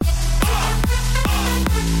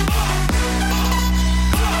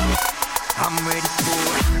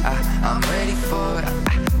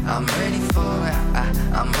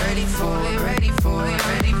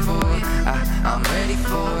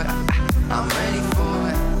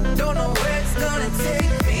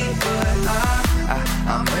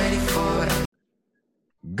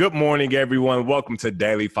Good morning, everyone. Welcome to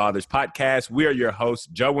Daily Fathers Podcast. We are your hosts,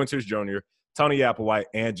 Joe Winters Jr., Tony Applewhite,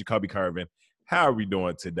 and Jacoby Curvin. How are we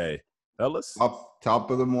doing today, fellas? Top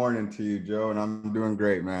of the morning to you, Joe, and I'm doing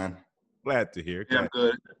great, man. Glad to hear. Yeah, I'm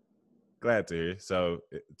good. Glad to hear. So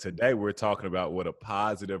today we're talking about what a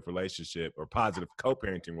positive relationship or positive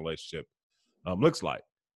co-parenting relationship looks like,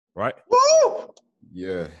 right? Woo!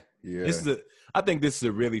 Yeah. I think this is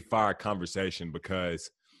a really fire conversation because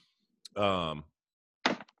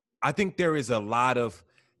I think there is a lot of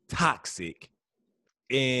toxic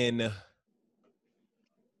in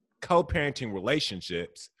co-parenting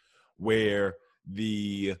relationships where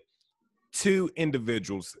the two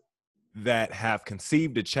individuals that have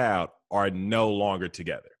conceived a child are no longer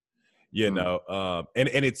together, and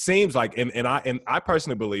it seems like, and I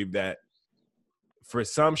personally believe that for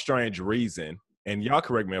some strange reason, and y'all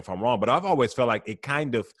correct me if I'm wrong, but I've always felt like it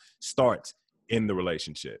kind of starts in the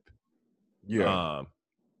relationship. Yeah.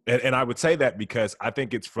 And I would say that because I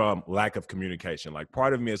think it's from lack of communication. Like,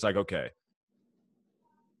 part of me is like, okay,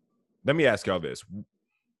 let me ask y'all this.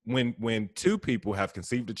 When two people have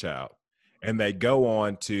conceived a child and they go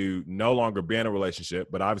on to no longer be in a relationship,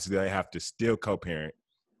 but obviously they have to still co-parent,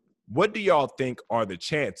 what do y'all think are the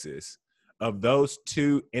chances of those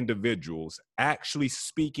two individuals actually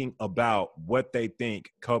speaking about what they think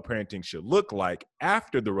co-parenting should look like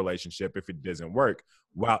after the relationship if it doesn't work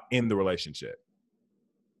while in the relationship?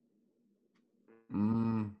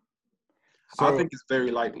 I think it's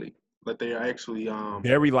very likely that they are actually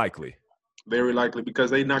very likely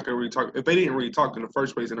because they're not going to really talk. If they didn't really talk in the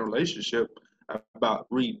first place in a relationship about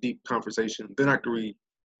really deep conversation, they're not going to really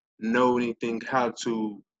know anything how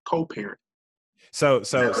to co-parent. So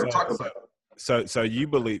you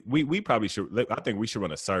believe we probably should? I think we should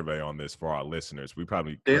run a survey on this for our listeners. We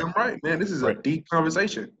probably damn right, man. This is a deep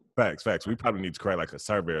conversation. Facts. We probably need to create like a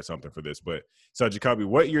survey or something for this. But so, Jacoby,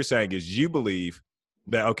 what you're saying is you believe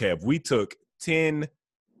that, okay, if we took 10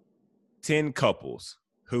 couples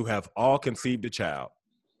who have all conceived a child,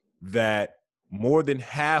 that more than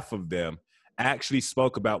half of them actually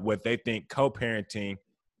spoke about what they think co-parenting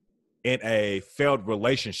in a failed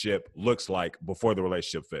relationship looks like before the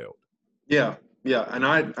relationship failed. Yeah. And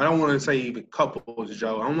I don't want to say even couples,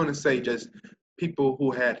 Joe. I want to say just people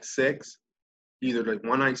who had sex, either like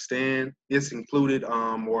one night stand, it's included,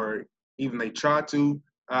 or even they tried to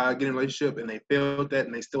get in a relationship and they failed that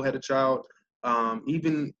and they still had a child.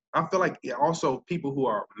 Even I feel like also people who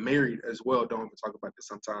are married as well don't even talk about this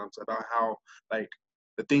sometimes, about how like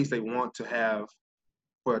the things they want to have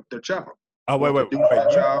for their child. Oh, wait.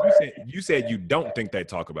 You said you don't think they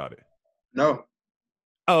talk about it. No.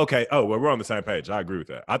 Oh, okay. Oh, well, we're on the same page. I agree with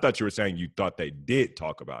that. I thought you were saying you thought they did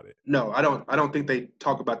talk about it. No, I don't think they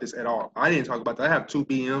talk about this at all. I didn't talk about that. I have two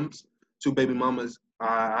BMs, two baby mamas.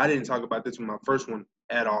 I didn't talk about this with my first one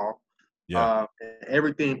at all. Yeah.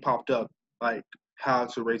 Everything popped up, like how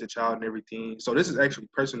to raise a child and everything. So this is actually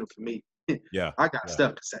personal for me. Yeah. I got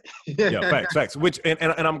stuff to say. Yeah, facts. Which and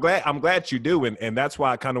I'm glad you do, and that's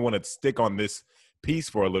why I kind of want to stick on this piece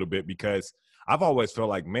for a little bit, because I've always felt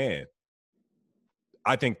like, man,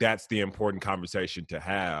 I think that's the important conversation to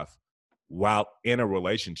have while in a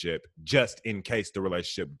relationship, just in case the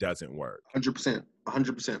relationship doesn't work. 100%.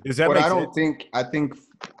 Does that make sense? I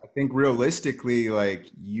think realistically, like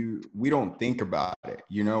we don't think about it.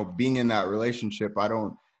 You know, being in that relationship, I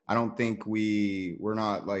don't think we're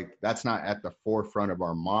not like, that's not at the forefront of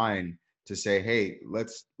our mind to say, hey,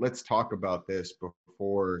 let's talk about this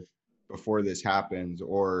before this happens,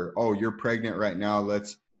 or, oh, you're pregnant right now,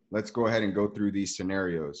 let's go ahead and go through these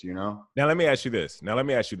scenarios, you know? Now let me ask you this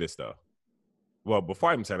though. Well, before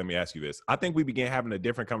I even say, let me ask you this. I think we begin having a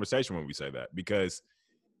different conversation when we say that, because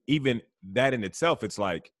even that in itself, it's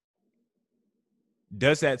like,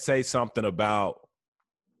 does that say something about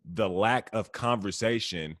the lack of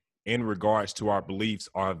conversation in regards to our beliefs,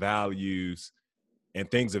 our values, and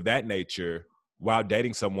things of that nature while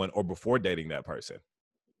dating someone or before dating that person?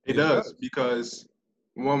 It does, because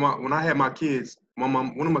when I had my kids, my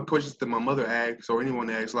mom, one of my questions that my mother asks, or anyone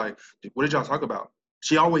asks, like, what did y'all talk about?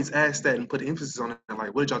 She always asks that and put emphasis on it,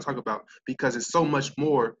 like, what did y'all talk about? Because it's so much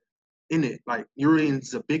more in it. Like, you're in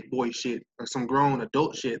some big boy shit or some grown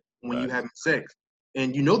adult shit when you having sex.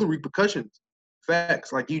 And you know the repercussions.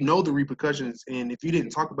 Facts. Like, you know the repercussions. And if you didn't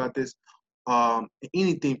talk about this,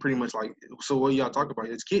 anything pretty much, like, so what y'all talk about?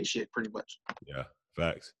 It's kid shit pretty much. Yeah,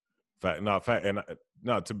 facts. I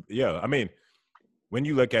mean, when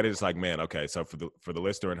you look at it, it's like, man, okay, so for the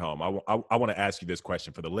listener at home, I want to ask you this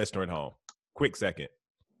question for the listener at home. Quick second.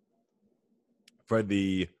 For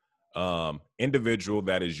the individual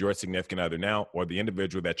that is your significant other now, or the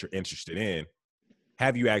individual that you're interested in,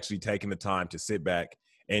 have you actually taken the time to sit back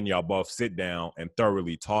and y'all both sit down and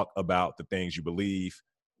thoroughly talk about the things you believe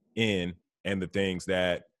in and the things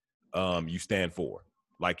that you stand for,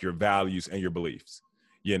 like your values and your beliefs,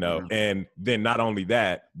 you know, and then not only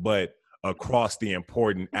that, but across the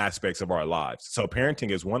important aspects of our lives. So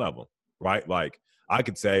parenting is one of them, right? Like I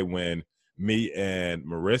could say when me and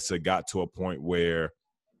Marissa got to a point where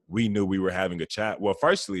we knew we were having a child. Well,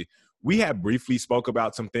 firstly, we had briefly spoke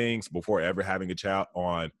about some things before ever having a child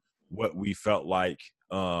on what we felt like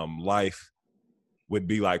life would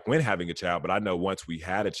be like when having a child. But I know once we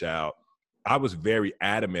had a child, I was very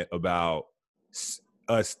adamant about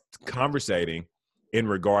us conversating in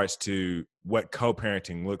regards to what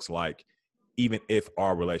co-parenting looks like, even if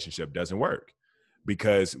our relationship doesn't work,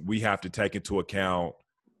 because we have to take into account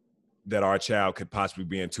that our child could possibly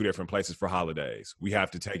be in two different places for holidays. We have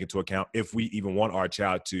to take into account if we even want our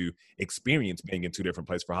child to experience being in two different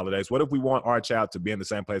places for holidays. What if we want our child to be in the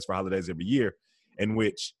same place for holidays every year, in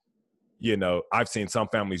which, you know, I've seen some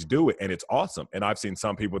families do it and it's awesome. And I've seen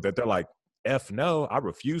some people that they're like, F no, I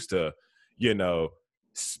refuse to, you know,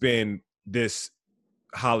 spend this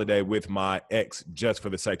holiday with my ex just for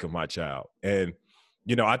the sake of my child. And,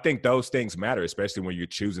 you know, I think those things matter, especially when you're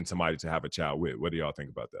choosing somebody to have a child with. What do y'all think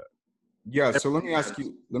about that? Yeah. So let me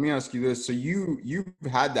ask you this. So you've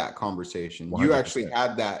had that conversation. 100%. You actually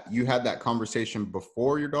had that conversation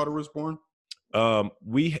before your daughter was born? So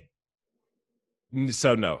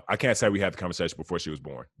no, I can't say we had the conversation before she was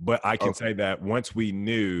born, but I can say that once we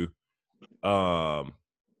knew, or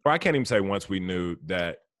I can't even say once we knew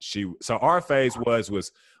that so our phase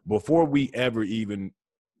was before we ever even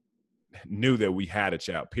knew that we had a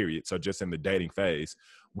child, period. So just in the dating phase,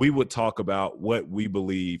 we would talk about what we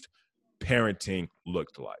believed parenting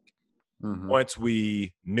looked like. Once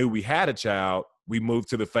we knew we had a child, we moved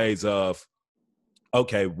to the phase of,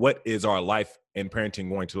 okay, what is our life and parenting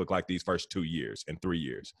going to look like these first 2 years and 3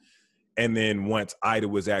 years? And then once Ida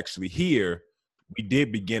was actually here, we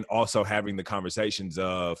did begin also having the conversations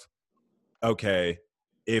of, okay,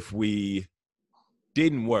 if we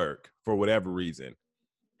didn't work for whatever reason,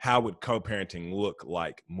 how would co-parenting look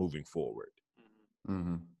like moving forward?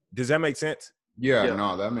 Does that make sense? Yeah,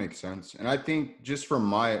 no, that makes sense. And I think just from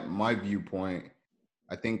my viewpoint,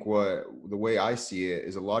 I think the way I see it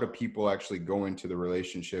is a lot of people actually go into the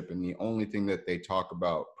relationship and the only thing that they talk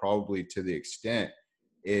about, probably to the extent,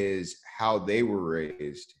 is how they were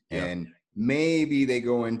raised. Yeah. And maybe they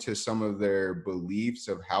go into some of their beliefs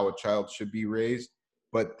of how a child should be raised,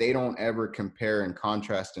 but they don't ever compare and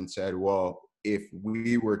contrast and said, well, if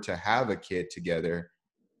we were to have a kid together,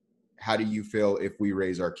 how do you feel if we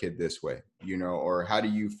raise our kid this way, you know, or how do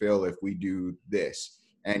you feel if we do this?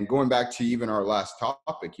 And going back to even our last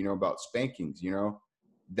topic, you know, about spankings, you know,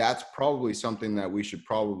 that's probably something that we should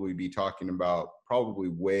probably be talking about probably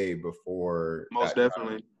way before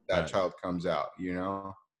that child comes out, you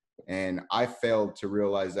know. And I failed to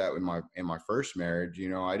realize that in my first marriage, you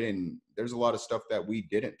know, there's a lot of stuff that we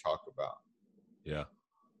didn't talk about. Yeah.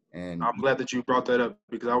 And I'm glad that you brought that up,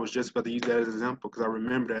 because I was just about to use that as an example, because I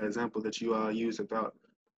remember that example that you used about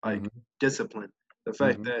like discipline. The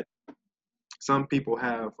fact that some people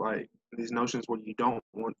have like these notions where they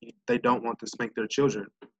don't want to spank their children.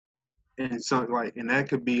 And and that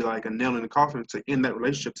could be like a nail in the coffin to end that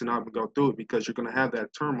relationship, to not even go through it, because you're going to have that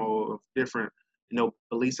turmoil of different, you know,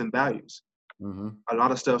 beliefs and values. A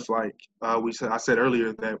lot of stuff like I said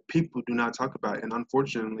earlier that people do not talk about. And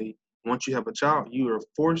unfortunately, once you have a child, you are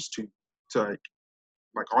forced to like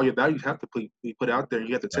all your values have to be put out there, and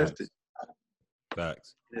you have to test it.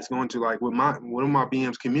 Facts. And it's going to, like, with one of my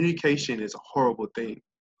BMs, communication is a horrible thing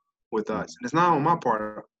with us. And it's not on my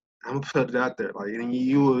part. I'm gonna put it out there. Like, and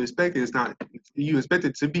you expect you expect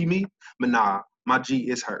it to be me, but nah, my G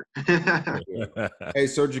is her. Hey,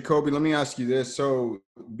 so Jacoby, let me ask you this. So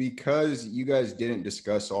because you guys didn't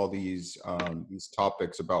discuss all these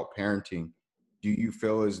topics about parenting, do you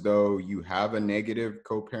feel as though you have a negative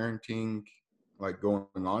co-parenting like going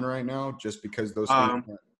on right now, just because those things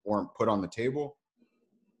weren't put on the table?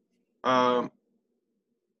 Well,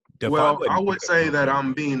 I would say that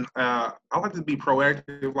I'm being, I like to be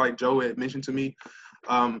proactive, like Joe had mentioned to me.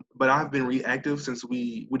 But I've been reactive since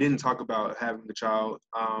we didn't talk about having the child.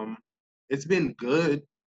 It's been good.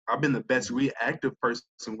 I've been the best reactive person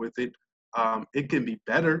with it. It can be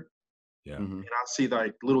better. Yeah. And I see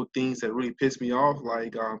like little things that really piss me off,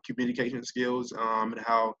 like communication skills, and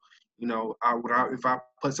how, you know, if I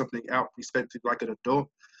put something out respected like an adult,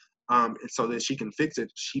 and so that she can fix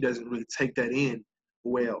it, she doesn't really take that in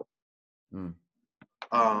well.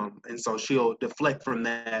 And so she'll deflect from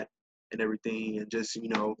that and everything, and just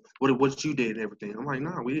what you did and everything. I'm like,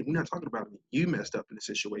 nah, we're not talking about me. You messed up in the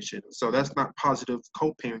situation. So that's not positive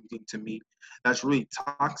co-parenting to me. That's really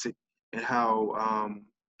toxic, and how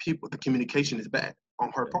the communication is bad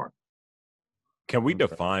on her part. Can we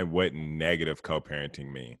define what negative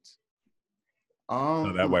co-parenting means?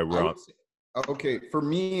 So that I way we're on. would say, okay, for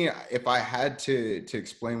me, if I had to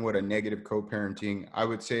explain what a negative co-parenting, I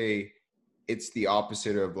would say it's the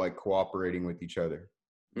opposite of like cooperating with each other,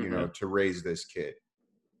 to raise this kid.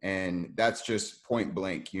 And that's just point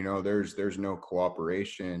blank, there's no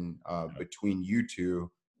cooperation between you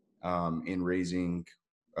two in raising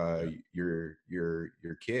your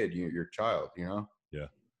kid, your child,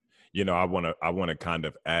 Yeah. I want to kind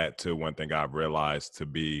of add to one thing I've realized to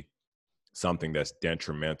be something that's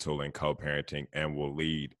detrimental in co-parenting and will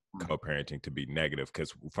lead co-parenting to be negative.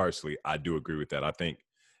 Because firstly, I do agree with that. I think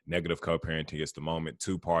negative co-parenting is the moment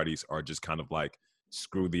two parties are just kind of like,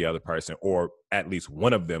 screw the other person, or at least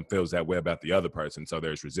one of them feels that way about the other person. So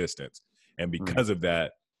there's resistance. And because of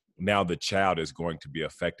that, now the child is going to be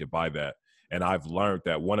affected by that. And I've learned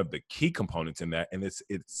that one of the key components in that, and it's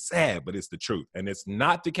sad, but it's the truth. And it's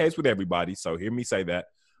not the case with everybody. So hear me say that,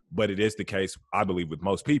 but it is the case, I believe, with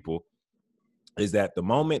most people, is that the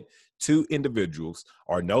moment two individuals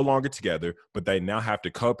are no longer together, but they now have to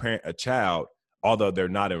co-parent a child, although they're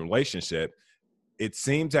not in a relationship, it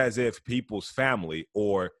seems as if people's family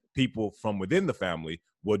or people from within the family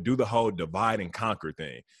will do the whole divide and conquer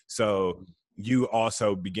thing. So you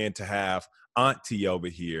also begin to have auntie over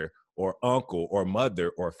here or uncle or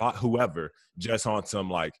mother or whoever just on some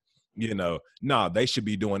like, no, they should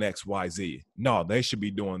be doing X, Y, Z. No, they should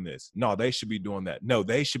be doing this. No, they should be doing that. No,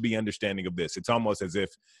 they should be understanding of this. It's almost as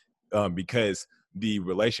if because the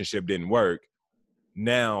relationship didn't work,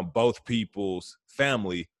 now both people's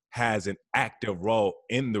family has an active role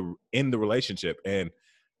in the relationship. And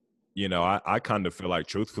I kind of feel like,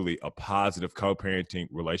 truthfully, a positive co-parenting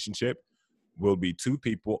relationship will be two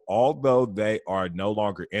people, although they are no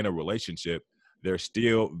longer in a relationship, they're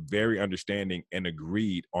still very understanding and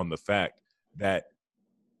agreed on the fact that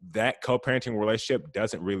that co-parenting relationship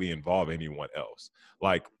doesn't really involve anyone else.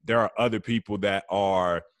 Like, there are other people that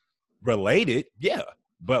are related, yeah,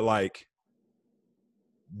 but like,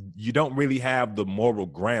 you don't really have the moral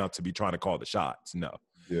ground to be trying to call the shots. No.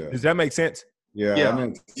 Yeah. Does that make sense? Yeah, that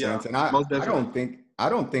makes sense. And I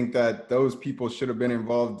don't think that those people should have been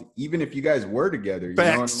involved, even if you guys were together.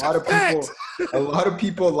 Facts. And a lot of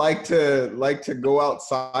people like to go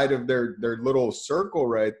outside of their little circle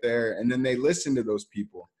right there, and then they listen to those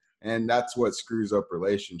people, and that's what screws up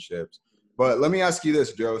relationships. But let me ask you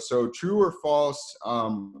this, Joe. So, true or false?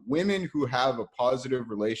 Women who have a positive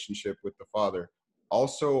relationship with the father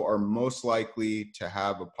also are most likely to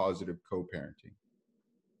have a positive co-parenting.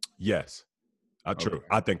 Yes. True. Okay.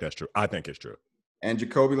 I think that's true. I think it's true. And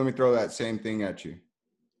Jacoby, let me throw that same thing at you.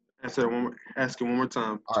 Ask it one more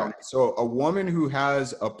time. All right. So a woman who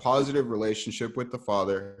has a positive relationship with the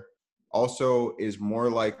father also is more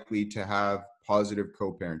likely to have positive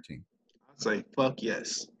co-parenting. I'd say fuck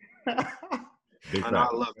yes. And I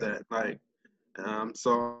love that. Like,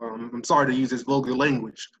 so I'm sorry to use this vulgar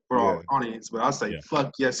language for our audience, but I'll say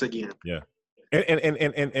fuck yes again. Yeah.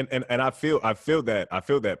 And I feel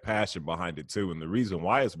that passion behind it too. And the reason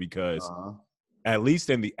why is because at least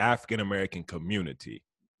in the African American community,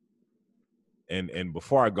 and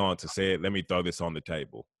before I go on to say it, let me throw this on the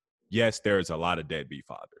table. Yes, there's a lot of deadbeat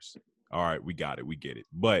fathers. All right, we got it, we get it.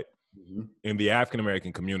 But in the African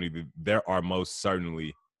American community, there are most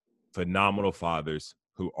certainly phenomenal fathers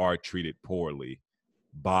who are treated poorly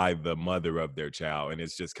by the mother of their child. And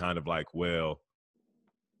it's just kind of like, well,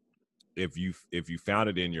 if you found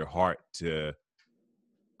it in your heart to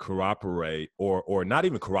corroborate or not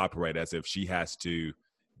even corroborate as if she has to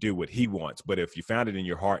do what he wants, but if you found it in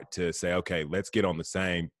your heart to say, okay, let's get on the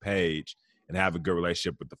same page and have a good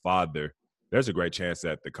relationship with the father, there's a great chance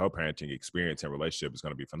that the co-parenting experience and relationship is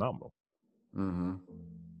going to be phenomenal.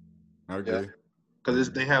 I agree.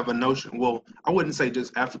 Because they have a notion. Well, I wouldn't say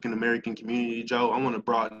just African American community, Joe. I want to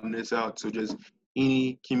broaden this out to just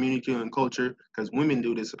any community and culture, because women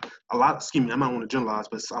do this a lot. Excuse me, I might want to generalize,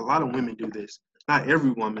 but a lot of women do this. Not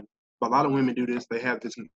every woman, but a lot of women do this. They have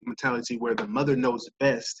this mentality where the mother knows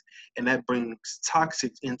best, and that brings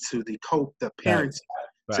toxic into the parenting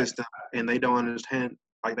system, and they don't understand.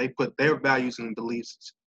 Like, they put their values and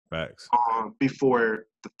beliefs before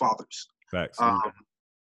the father's. Facts.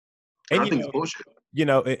 And I think it's bullshit.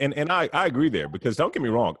 And I agree there, because don't get me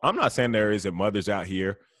wrong. I'm not saying there isn't mothers out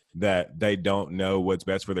here that they don't know what's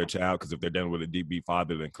best for their child, because if they're dealing with a deadbeat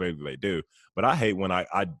father, then clearly they do. But I hate when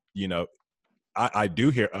I do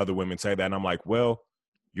hear other women say that, and I'm like, well,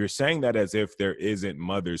 you're saying that as if there isn't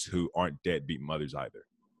mothers who aren't deadbeat mothers either.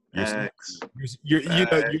 Facts. You're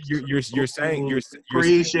saying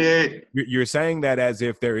Preach it. you're saying that as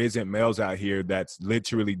if there isn't males out here that's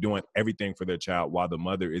literally doing everything for their child while the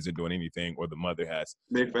mother isn't doing anything, or the mother has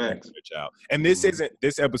Big facts. their child. And this isn't,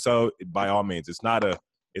 this episode, by all means, it's not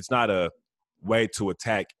a way to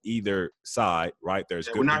attack either side, right? There's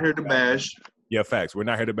We're not here to bash. Yeah, facts. We're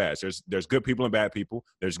not here to bash. There's good people and bad people.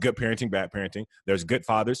 There's good parenting, bad parenting. There's good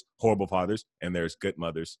fathers, horrible fathers, and there's good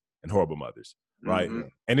mothers and horrible mothers, right? Mm-hmm.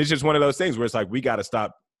 And it's just one of those things where it's like, we got to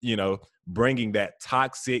stop, bringing that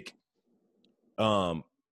toxic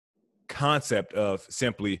concept of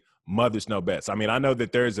simply mothers know best. I mean, I know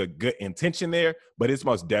that there's a good intention there, but it's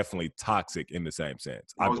most definitely toxic in the same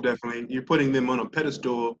sense. Most definitely. You're putting them on a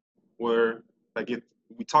pedestal where, like, if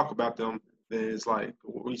we talk about them, then it's like,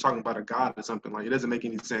 when you're talking about a god or something, like, it doesn't make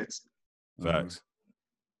any sense. Facts.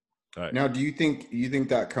 Right. Now, do you think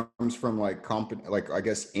that comes from like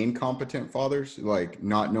incompetent fathers, like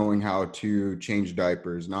not knowing how to change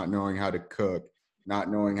diapers, not knowing how to cook, not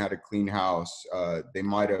knowing how to clean house? They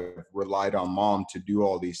might have relied on mom to do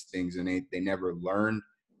all these things, and they never learned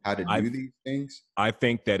how to do these things. I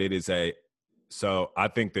think that it is I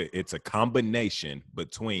think that it's a combination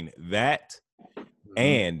between that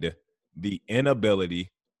and the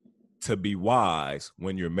inability to be wise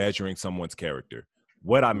when you're measuring someone's character.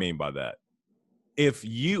 What I mean by that, if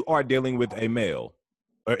you are dealing with a male,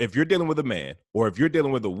 or if you're dealing with a man, or if you're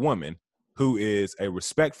dealing with a woman who is a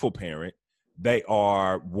respectful parent, they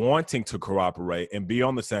are wanting to cooperate and be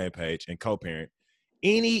on the same page and co-parent.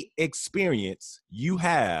 Any experience you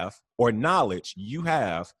have or knowledge you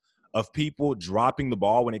have of people dropping the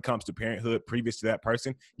ball when it comes to parenthood previous to that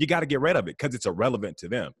person, you got to get rid of it because it's irrelevant to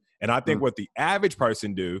them. And I think what the average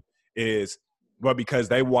person do is, well, because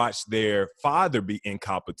they watch their father be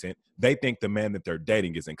incompetent, they think the man that they're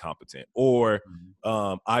dating is incompetent. Or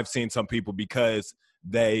I've seen some people, because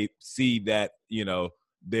they see that,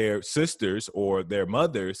 their sisters or their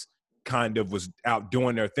mothers kind of was out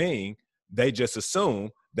doing their thing, they just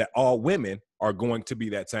assume that all women are going to be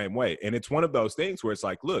that same way. And it's one of those things where it's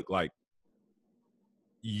like, look, like,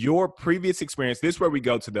 your previous experience, this is where we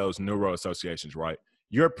go to those neuro associations, right?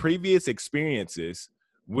 Your previous experiences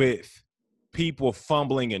with people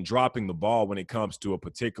fumbling and dropping the ball when it comes to a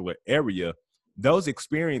particular area, those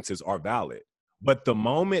experiences are valid. But the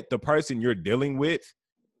moment the person you're dealing with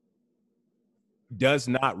does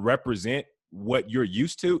not represent what you're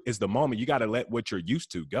used to, is the moment you got to let what you're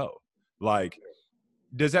used to go. Like,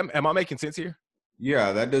 am I making sense here?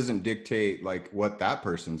 Yeah, that doesn't dictate like what that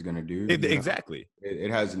person's going to do. Exactly.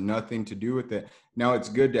 It has nothing to do with it. Now, it's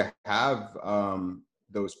good to have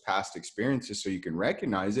those past experiences so you can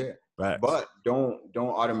recognize it, but don't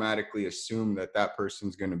automatically assume that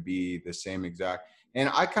person's going to be the same exact.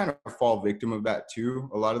 And I kind of fall victim of that too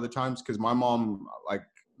a lot of the times, because my mom, like,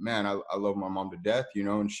 man, I love my mom to death,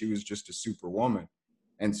 and she was just a superwoman.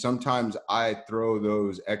 And sometimes I throw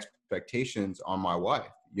those expectations on my wife,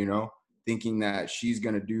 thinking that she's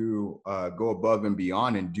going to go above and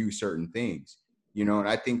beyond and do certain things, and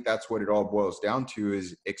I think that's what it all boils down to,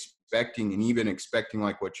 is expecting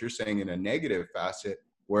like what you're saying in a negative facet,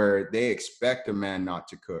 where they expect a man not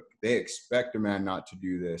to cook. They expect a man not to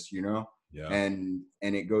do this, Yeah. And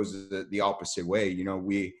it goes the opposite way.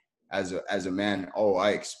 We, as a man,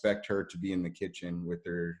 I expect her to be in the kitchen with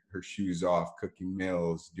her shoes off, cooking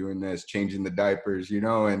meals, doing this, changing the diapers,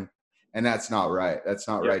 and that's not right. That's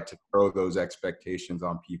not right to throw those expectations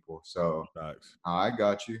on people. So I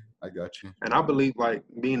got you. And I believe, like,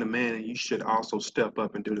 being a man, you should also step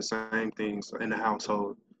up and do the same things in the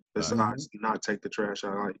household besides not take the trash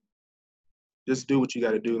out. Like, just do what you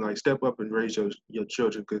got to do. Like, step up and raise your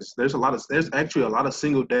children, because there's actually a lot of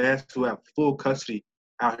single dads who have full custody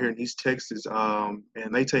out here in East Texas, and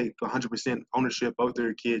they take 100% ownership of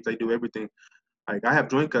their kids. They do everything. Like, I have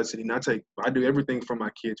joint custody, and I do everything for my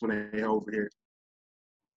kids when they're over here.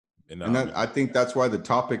 And I think that's why the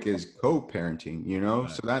topic is co-parenting,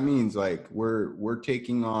 So that means, like, we're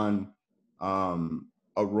taking on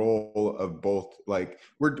a role of both. Like,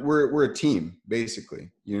 we're a team,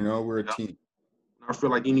 basically. We're a team. I feel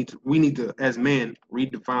like we need to, as men,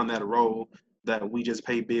 redefine that role, that we just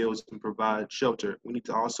pay bills and provide shelter. We need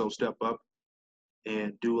to also step up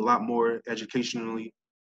and do a lot more educationally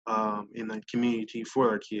in the community for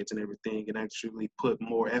our kids and everything, and actually put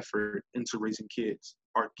more effort into raising kids,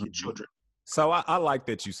 our children. So I like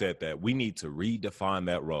that you said that. We need to redefine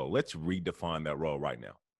that role. Let's redefine that role right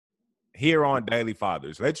now. here on Daily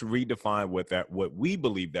Fathers, let's redefine what we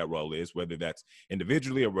believe that role is, whether that's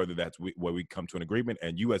individually or whether that's where we come to an agreement.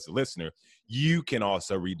 And you as a listener, you can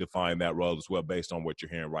also redefine that role as well based on what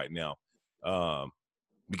you're hearing right now.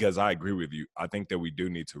 Because I agree with you. I think that we do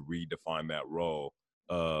need to redefine that role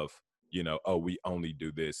of, we only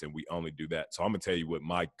do this and we only do that. So I'm going to tell you what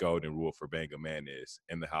my golden rule for being a man is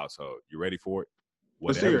in the household. You ready for it?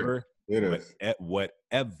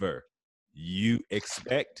 Whatever you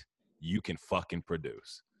expect, you can fucking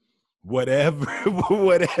produce.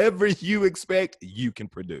 Whatever you expect, you can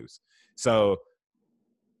produce. So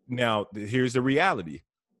now here's the reality.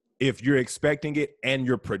 If you're expecting it and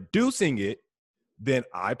you're producing it, then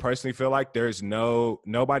I personally feel like there's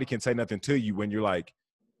nobody can say nothing to you when you're like,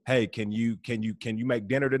 hey, can you make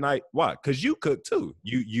dinner tonight? Why? Because you cook too.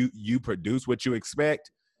 You produce what you expect.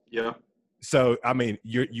 Yeah. So, I mean,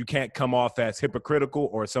 you can't come off as hypocritical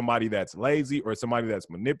or somebody that's lazy or somebody that's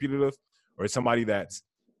manipulative or somebody that's,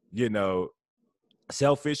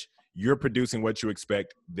 selfish. You're producing what you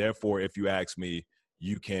expect. Therefore, if you ask me,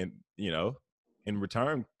 you can, in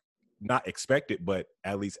return, not expect it, but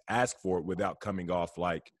at least ask for it without coming off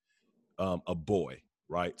like a boy,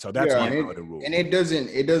 right? So that's my rule. And it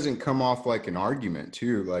doesn't come off like an argument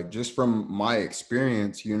too. Like just from my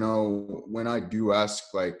experience, when I do ask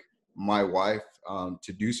like my wife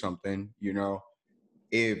to do something,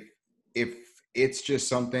 if it's just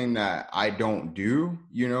something that I don't do,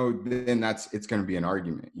 then it's going to be an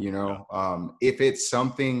argument, if it's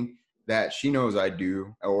something that she knows I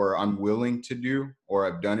do or I'm willing to do or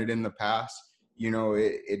I've done it in the past,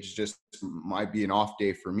 it's just might be an off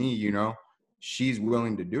day for me, she's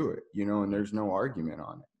willing to do it, and there's no argument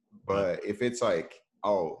on it. But if it's like,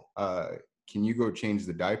 can you go change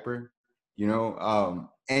the diaper, and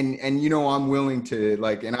I'm willing to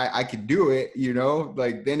like, and I could do it,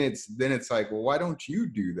 like then it's like, well, why don't you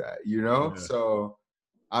do that, Yeah. So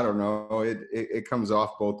I don't know, it comes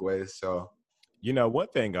off both ways. So one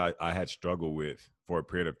thing I had struggled with for a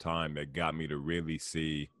period of time that got me to really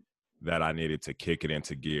see that I needed to kick it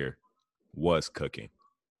into gear was cooking.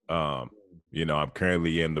 I'm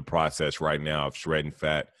currently in the process right now of shredding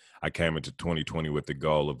fat. I came into 2020 with the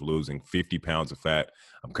goal of losing 50 pounds of fat.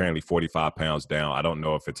 I'm currently 45 pounds down. I don't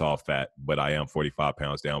know if it's all fat, but I am 45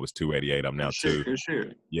 pounds down. I was 288. I'm now Good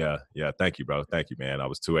shit. Yeah. Thank you, bro. Thank you, man. I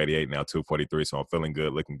was 288, now 243. So I'm feeling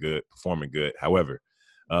good, looking good, performing good. However,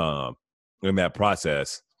 in that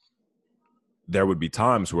process, there would be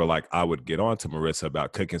times where like I would get on to Marissa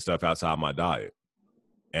about cooking stuff outside my diet.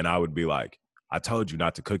 And I would be like, I told you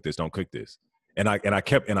not to cook this. Don't cook this. And I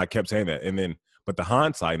kept saying that. And then, but the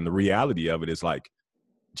hindsight and the reality of it is like,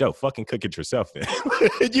 Joe, fucking cook it yourself then.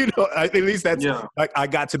 At least that's like, I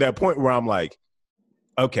got to that point where I'm like,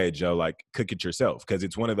 okay, Joe, like cook it yourself. Cause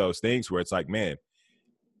it's one of those things where it's like, man,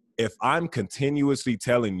 if I'm continuously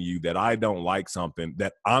telling you that I don't like something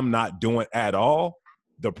that I'm not doing at all,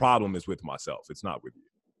 the problem is with myself. It's not with you.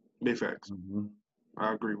 Big facts. Mm-hmm.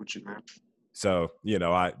 I agree with you, man. So,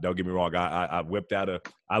 I don't get me wrong. I whipped out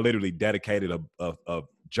I literally dedicated a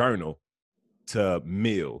journal to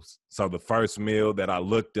meals. So the first meal that I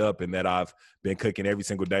looked up and that I've been cooking every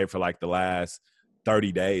single day for like the last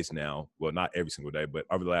 30 days now. Well, not every single day, but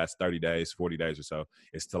over the last 30 days, 40 days or so,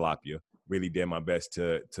 is tilapia. Really did my best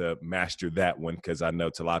to master that one because I know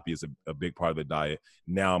tilapia is a big part of the diet.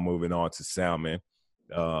 Now I'm moving on to salmon,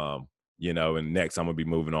 and next I'm going to be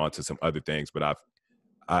moving on to some other things. But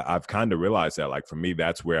I've kind of realized that, like, for me,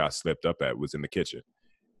 that's where I slipped up at, was in the kitchen.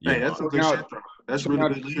 That's some good shit, bro. That's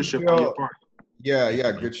really good leadership on your part.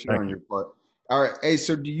 Yeah, good shit on your part. All right. Hey,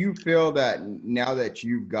 so do you feel that now that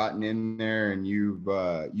you've gotten in there and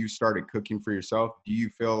you started cooking for yourself, do you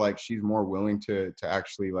feel like she's more willing to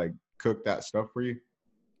actually like cook that stuff for you?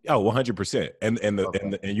 Oh, 100%. And you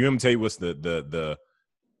want me to tell you what's the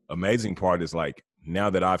amazing part is, like, now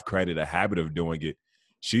that I've created a habit of doing it,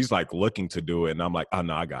 she's like looking to do it, and I'm like, oh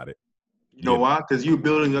no, I got it. You know why? Because you're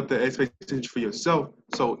building up the expectation for yourself.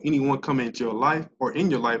 So anyone coming into your life or in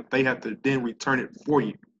your life, they have to then return it for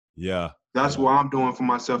you. Yeah. That's what I'm doing for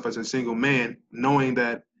myself as a single man, knowing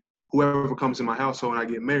that whoever comes in my household and I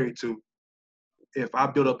get married to, if I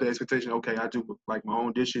build up the expectation, okay, I do like my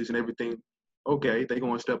own dishes and everything, okay, they're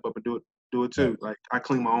going to step up and do it too. Yeah. Like, I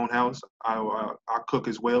clean my own house. I cook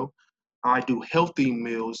as well. I do healthy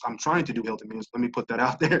meals. I'm trying to do healthy meals. Let me put that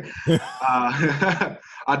out there. I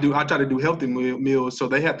try to do healthy meals, so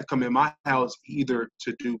they have to come in my house either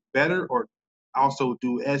to do better or also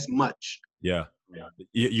do as much. Yeah.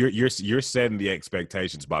 You're setting the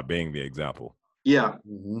expectations by being the example. Yeah.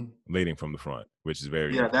 Mm-hmm. Leading from the front, which is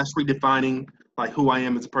very that's redefining like who I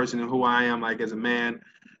am as a person and who I am like as a man,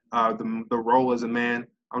 the role as a man.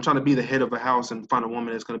 I'm trying to be the head of a house and find a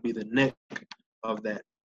woman that's going to be the neck of that.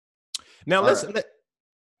 Now,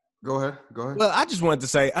 Go ahead. well, I just wanted to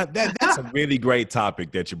say that's a really great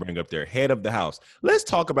topic that you bring up there, head of the house. Let's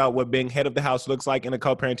talk about what being head of the house looks like in a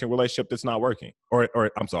co-parenting relationship that's not working, or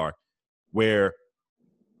I'm sorry, where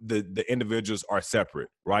the individuals are separate,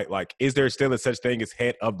 right? Like, is there still a such thing as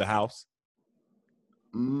head of the house?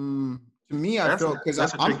 To me, I feel because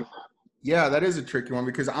that is a tricky one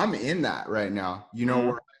because I'm in that right now. You know,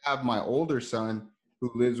 where I have my older son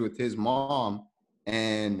who lives with his mom,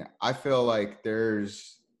 and I feel like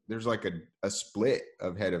there's like a split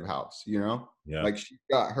of head of house. You know, like she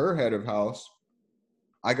got her head of house,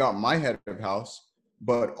 I got my head of house,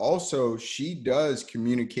 but also she does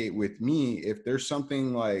communicate with me if there's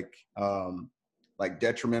something like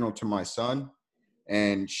detrimental to my son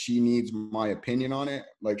and she needs my opinion on it.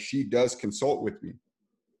 Like she does consult with me.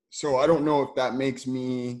 So I don't know if that makes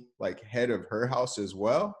me like head of her house as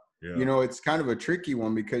well. Yeah. You know, it's kind of a tricky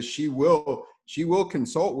one because she will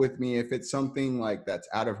consult with me if it's something like that's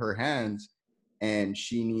out of her hands and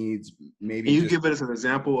she needs maybe. Can you give us an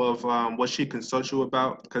example of what she consults you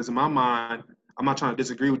about? Because in my mind, I'm not trying to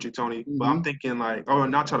disagree with you, Tony, but I'm thinking like, oh,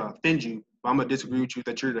 I'm not trying to offend you, but I'm going to disagree with you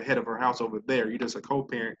that you're the head of her house over there. You're just a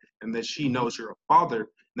co-parent and that she knows you're a father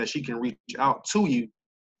and that she can reach out to you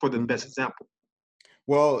for the best example.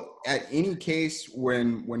 Well, at any case,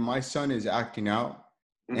 when my son is acting out,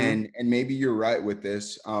 and maybe you're right with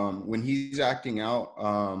this, when he's acting out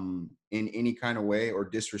in any kind of way or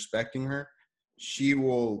disrespecting her, she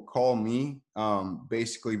will call me,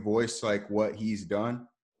 basically voice like what he's done,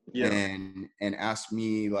 and ask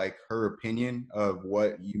me like her opinion of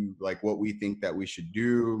what we think that we should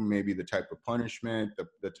do, maybe the type of punishment,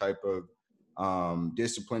 the type of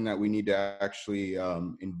discipline that we need to actually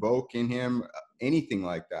invoke in him, anything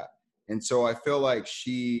like that. And so I feel like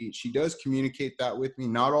she does communicate that with me,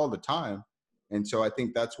 not all the time. And so I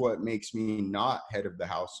think that's what makes me not head of the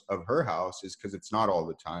house of her house, is because it's not all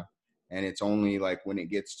the time. And it's only like when it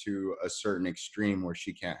gets to a certain extreme where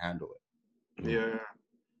she can't handle it. Yeah.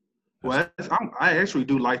 Well, I actually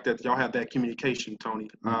do like that y'all have that communication, Tony.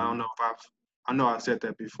 I don't know if I know I said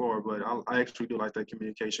that before, but I actually do like that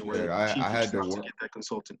communication where I had to get that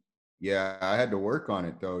consultant. Yeah, I had to work on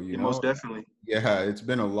it though. You know, most definitely. Yeah, it's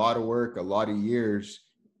been a lot of work, a lot of years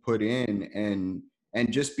put in,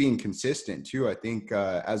 and just being consistent too. I think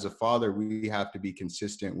as a father, we have to be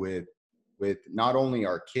consistent with not only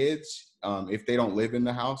our kids, if they don't live in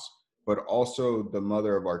the house, but also the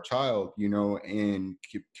mother of our child, you know, and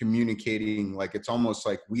communicating. Like it's almost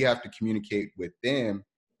like we have to communicate with them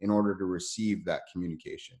in order to receive that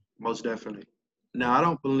communication. Most definitely. Now, I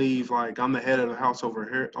don't believe like I'm the head of the house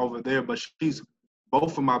over there, but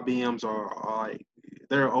both of my BMs are like,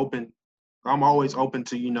 they're open. I'm always open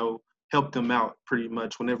to, you know, help them out pretty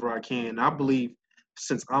much whenever I can. I believe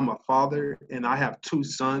since I'm a father and I have 2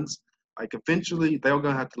 sons, like eventually they're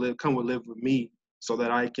going to have to live with me so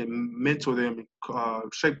that I can mentor them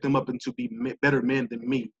and shape them up into be better men than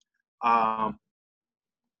me.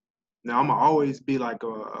 Now, I'm going to always be like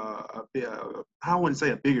I don't want to say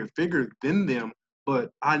a bigger figure than them,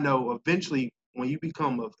 but I know eventually when you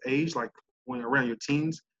become of age, like when around your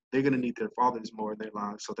teens, they're going to need their fathers more in their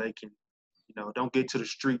lives so they can, you know, don't get to the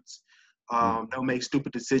streets. Don't make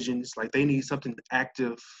stupid decisions. Like they need something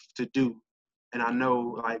active to do. And I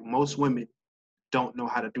know like most women don't know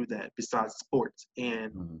how to do that besides sports.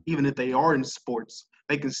 And even if they are in sports,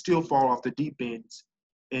 they can still fall off the deep ends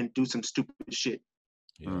and do some stupid shit.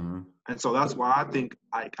 And so that's why I think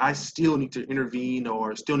I still need to intervene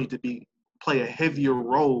or still need to play a heavier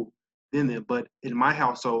role than them. But in my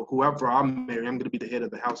household, whoever I'm married, I'm going to be the head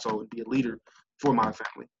of the household and be a leader for my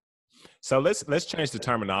family. So let's change the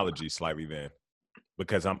terminology slightly then,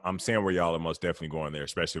 because I'm seeing where y'all are most definitely going there,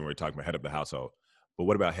 especially when we're talking about head of the household. But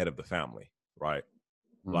what about head of the family, right?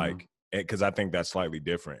 Like, because I think that's slightly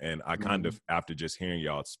different. And I kind of, after just hearing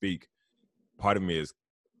y'all speak, part of me is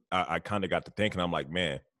I kind of got to thinking, I'm like,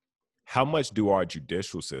 man, how much do our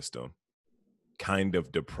judicial system kind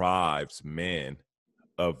of deprives men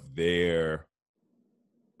of their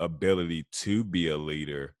ability to be a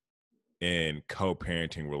leader in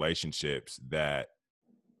co-parenting relationships that,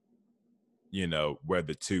 you know, where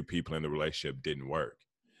the 2 people in the relationship didn't work?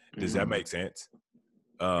 Does that make sense?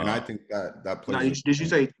 And I think that plays. Now, did you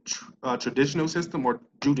say traditional system or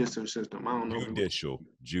judicial system? I don't know. Judicial.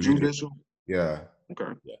 Yeah.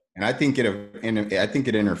 Okay. Yeah. And I think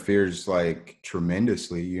it interferes like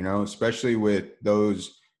tremendously, you know, especially with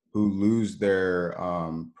those who lose their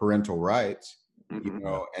parental rights, you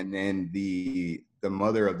know, and then the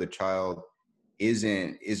mother of the child is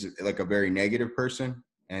like a very negative person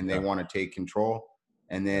and they want to take control.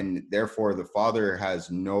 And then therefore the father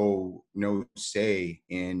has no say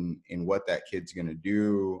in what that kid's going to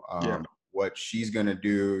do, what she's going to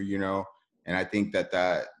do, you know. And I think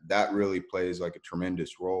that really plays like a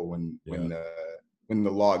tremendous role when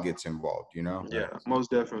the law gets involved, you know. Yeah,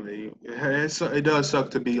 most definitely. It does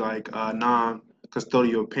suck to be like a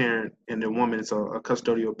non-custodial parent, and the woman is a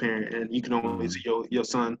custodial parent, and you can only see your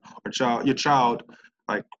son or your child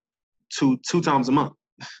like two times a month.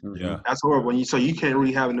 Yeah, That's horrible. So you can't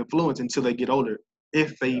really have an influence until they get older,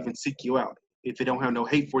 if they even seek you out. If they don't have no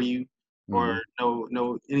hate for you, or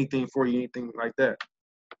no anything for you, anything like that.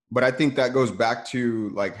 But I think that goes back to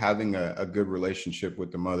like having a good relationship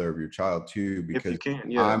with the mother of your child too, because if you can,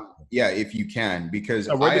 if you can, because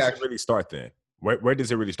so where does it really start then? Where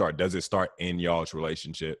does it really start? Does it start in y'all's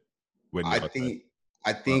relationship? I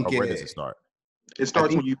think where does it start? It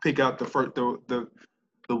starts when you pick out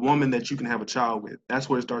the woman that you can have a child with. That's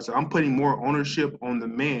where it starts. I'm putting more ownership on the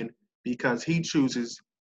man because he chooses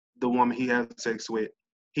the woman he has sex with.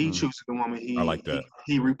 He chooses the woman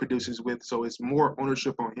he reproduces with. So it's more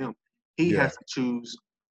ownership on him. He has to choose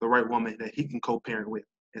the right woman that he can co-parent with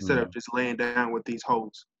instead of just laying down with these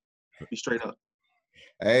hoes. Be straight up.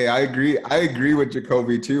 Hey, I agree with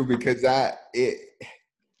Jacoby too, because a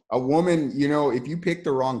woman, you know, if you pick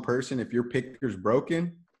the wrong person, if your picker's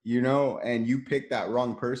broken, you know, and you pick that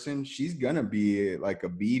wrong person, she's gonna be like a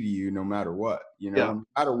bee to you no matter what, you know, no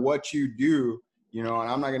matter what you do, you know, and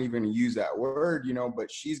I'm not gonna even use that word, you know,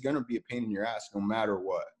 but she's gonna be a pain in your ass no matter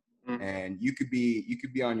what. And you could be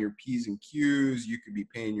on your P's and Q's, you could be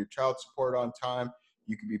paying your child support on time,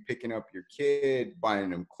 you could be picking up your kid, buying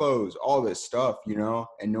them clothes, all this stuff, you know,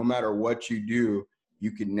 and no matter what you do, you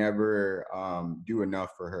could never do enough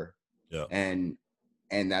for her. Yeah.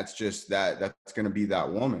 And that's just that's going to be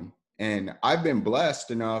that woman. And I've been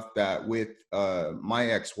blessed enough that with my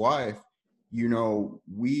ex-wife, you know,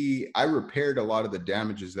 I repaired a lot of the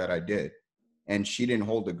damages that I did, and she didn't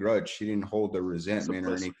hold a grudge. She didn't hold a resentment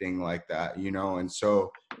or anything like that, you know? And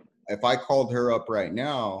so if I called her up right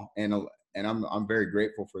now, and I'm very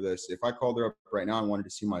grateful for this. If I called her up right now and wanted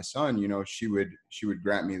to see my son, you know, she would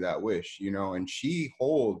grant me that wish, you know, and she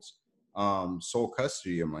holds sole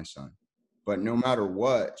custody of my son. But no matter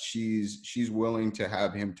what, she's willing to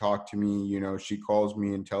have him talk to me. You know, she calls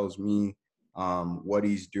me and tells me what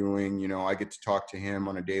he's doing. You know, I get to talk to him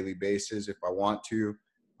on a daily basis if I want to.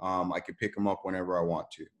 I could pick him up whenever I want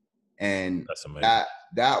to. And that's amazing.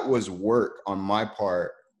 That was work on my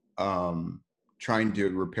part, trying to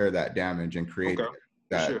repair that damage and create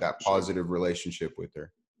that positive relationship with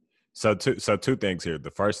her. So two things here. The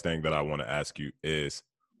first thing that I want to ask you is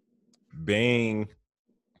being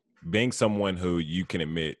someone who you can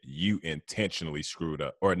admit you intentionally screwed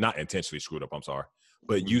up, or not intentionally screwed up, I'm sorry,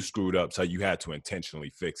 but you screwed up, so you had to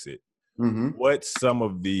intentionally fix it. What's some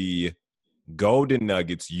of the golden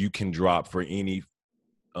nuggets you can drop for any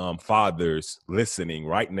fathers listening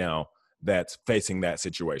right now that's facing that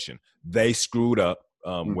situation? They screwed up,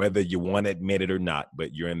 whether you want to admit it or not,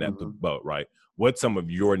 but you're in that boat, right? What's some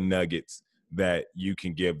of your nuggets that you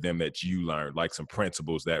can give them that you learned, like some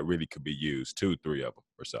principles that really could be used? 2, 3 of them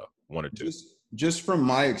or so, 1 or 2. Just from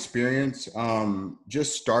my experience,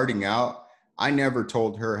 just starting out, I never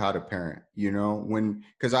told her how to parent, you know,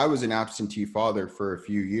 because I was an absentee father for a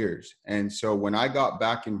few years. And so when I got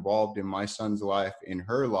back involved in my son's life, in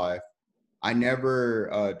her life, I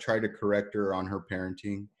never tried to correct her on her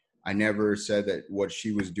parenting. I never said that what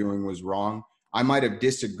she was doing was wrong. I might have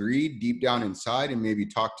disagreed deep down inside and maybe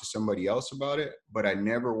talked to somebody else about it, but I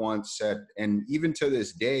never once said, and even to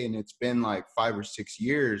this day, and it's been like 5 or 6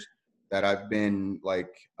 years that I've been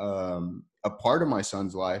like a part of my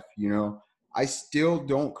son's life, you know, I still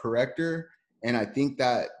don't correct her. And I think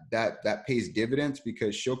that pays dividends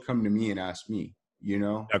because she'll come to me and ask me, you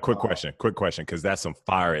know. A quick question, because that's some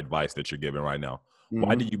fire advice that you're giving right now.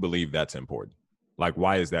 Why do you believe that's important? Like,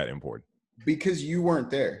 why is that important? Because you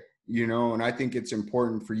weren't there, you know, and I think it's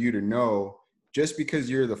important for you to know, just because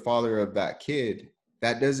you're the father of that kid,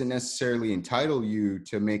 that doesn't necessarily entitle you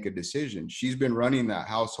to make a decision. She's been running that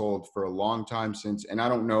household for a long time since, and I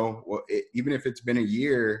don't know, even if it's been a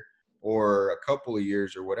year or a couple of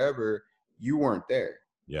years or whatever, you weren't there.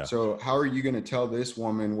 Yeah. So how are you going to tell this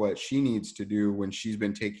woman what she needs to do when she's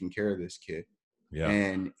been taking care of this kid? Yeah.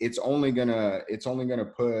 And it's only gonna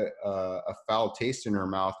put a foul taste in her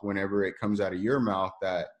mouth whenever it comes out of your mouth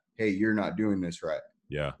that, hey, you're not doing this right.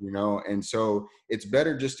 Yeah. You know, and so it's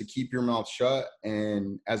better just to keep your mouth shut.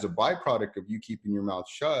 And as a byproduct of you keeping your mouth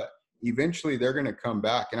shut, eventually they're going to come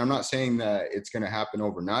back. And I'm not saying that it's going to happen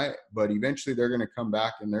overnight, but eventually they're going to come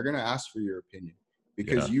back and they're going to ask for your opinion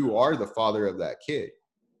because you are the father of that kid.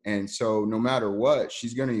 And so no matter what,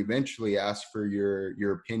 she's going to eventually ask for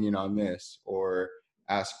your opinion on this, or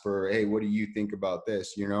ask for, hey, what do you think about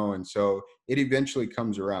this? You know? And so it eventually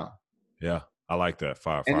comes around. Yeah. I like that.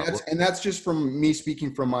 Fire. And that's just from me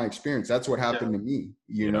speaking from my experience. That's what happened to me,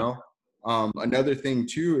 you know? Another thing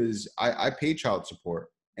too is I pay child support.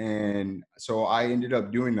 And so I ended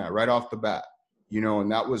up doing that right off the bat, you know,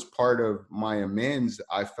 and that was part of my amends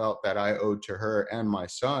I felt that I owed to her and my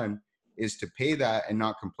son, is to pay that and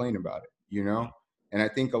not complain about it, you know? And I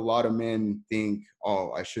think a lot of men think,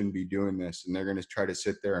 oh, I shouldn't be doing this. And they're going to try to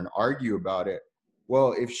sit there and argue about it.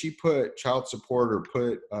 Well, if she put child support or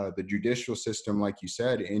put the judicial system, like you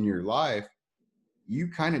said, in your life, you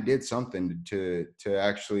kind of did something to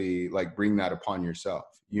actually like bring that upon yourself,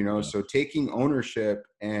 you know? So taking ownership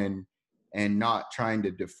and not trying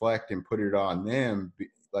to deflect and put it on them,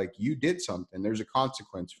 like you did something, there's a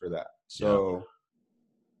consequence for that. So,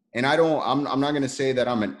 and I'm not going to say that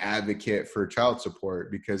I'm an advocate for child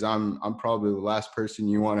support, because I'm probably the last person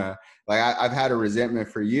you want to, like, I've had a resentment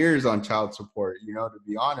for years on child support, you know, to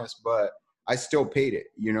be honest, but I still paid it,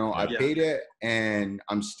 you know, I paid it and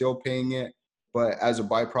I'm still paying it. But as a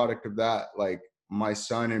byproduct of that, like my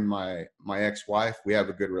son and my ex-wife, we have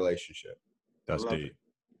a good relationship. That's deep.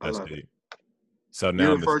 That's deep. So now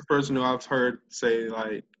you're the first person who I've heard say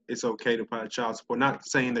like it's okay to pay child support. Not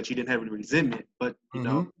saying that you didn't have any resentment, but you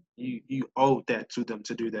know, you owed that to them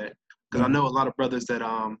to do that. Because I know a lot of brothers that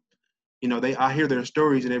you know, I hear their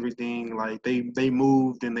stories and everything. Like they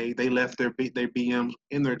moved and they left their BMs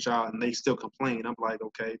in their child and they still complain. I'm like,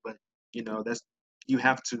 okay, but you know, you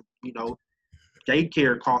have to, you know,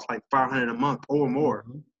 daycare costs like $500 a month or more.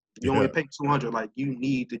 You only pay $200. Like you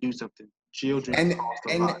need to do something. Children cost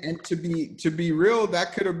a lot. And to be real,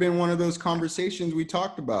 that could have been one of those conversations we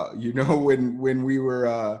talked about, you know, when we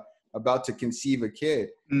were about to conceive a kid.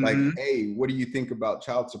 Like, hey, what do you think about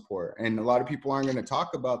child support? And a lot of people aren't going to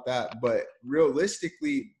talk about that, but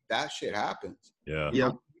realistically, that shit happens. Yeah.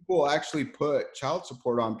 People actually put child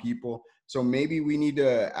support on people. So maybe we need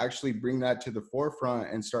to actually bring that to the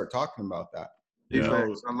forefront and start talking about that. Yeah.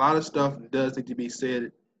 A lot of stuff does need to be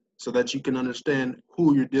said so that you can understand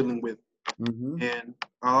who you're dealing with. And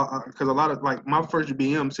because a lot of, like, my first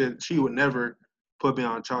BM said she would never put me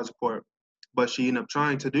on child support, but she ended up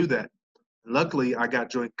trying to do that. Luckily, I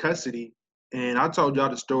got joint custody, and I told y'all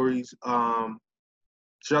the stories.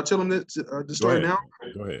 Should I tell them the story now?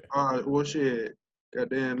 Go ahead. Well, shit,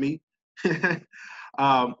 goddamn me.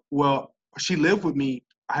 Well, she lived with me.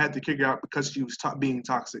 I had to kick her out because she was being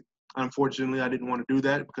toxic. Unfortunately, I didn't want to do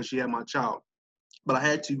that because she had my child. But I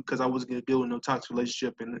had to because I wasn't going to deal with no toxic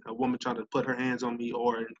relationship and a woman trying to put her hands on me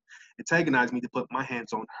or antagonize me to put my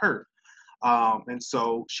hands on her. And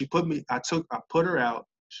so she put me, I put her out.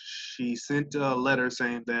 She sent a letter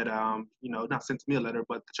saying that, you know, not sent me a letter,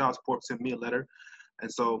 but the child support sent me a letter.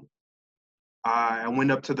 And so I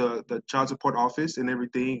went up to the child support office and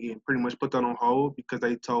everything and pretty much put that on hold because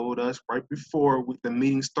they told us right before the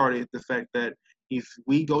meeting started the fact that if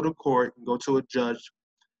we go to court and go to a judge,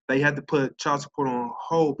 they had to put child support on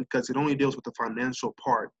hold because it only deals with the financial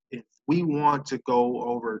part. If we want to go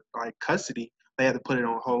over like custody, they had to put it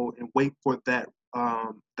on hold and wait for that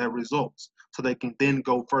results so they can then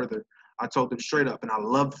go further. I told them straight up, and I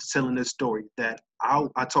love telling this story, that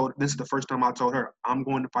I told, this is the first time I told her, I'm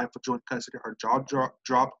going to fight for joint custody. Her jaw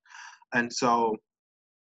dropped. And so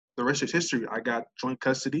the rest is history. I got joint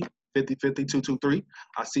custody, 50-50, 2-2-3.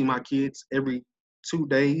 I see my kids every 2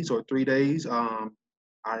 days or 3 days.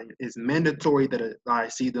 It's mandatory that I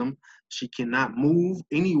see them. She cannot move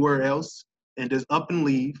anywhere else and just up and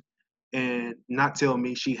leave and not tell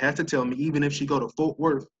me. She has to tell me, even if she go to Fort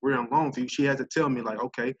Worth, we're in Longview, she has to tell me, like,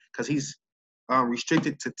 okay, because he's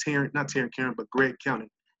restricted to not Tarrant County, but Gregg County.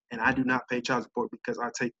 And I do not pay child support because I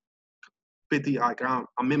take 50, like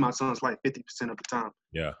I'm in my son's life 50% of the time.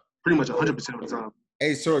 Yeah. Pretty much 100% of the time.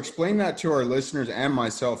 Hey, so explain that to our listeners and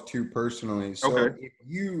myself too personally. So okay.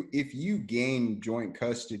 if you gain joint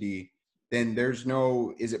custody, then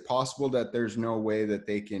is it possible that there's no way that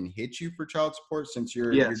they can hit you for child support since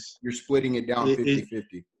you're splitting it down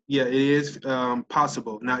 50-50? Yeah, it is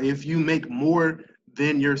possible. Now, if you make more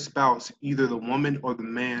than your spouse, either the woman or the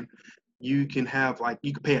man, you can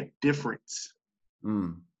pay a difference.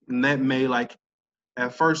 And that may, like,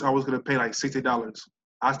 at first I was going to pay like $60.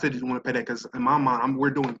 I still didn't want to pay that because in my mind,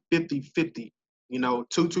 we're doing 50-50. You know,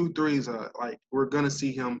 2-2-3 is like, we're going to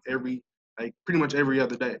see him pretty much every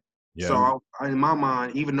other day. Yeah. So in my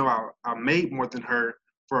mind, even though I made more than her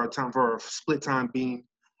for a split time being,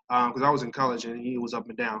 because I was in college and he was up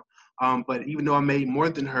and down, But even though I made more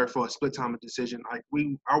than her for a split time decision, like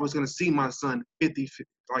I was gonna see my son 50,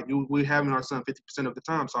 like we're having our son 50% of the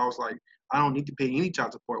time. So I was like, I don't need to pay any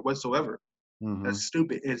child support whatsoever. Mm-hmm. That's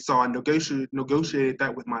stupid. And so I negotiated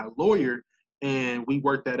that with my lawyer, and we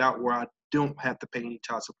worked that out where I don't have to pay any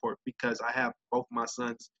child support because I have both my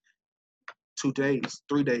sons 2 days,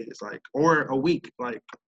 3 days, like, or a week, like.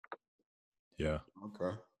 Yeah.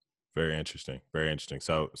 Okay. Very interesting. Very interesting.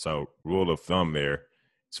 So rule of thumb there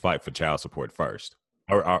is fight for child support first,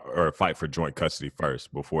 or fight for joint custody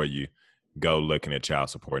first before you go looking at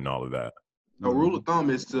child support and all of that. So rule of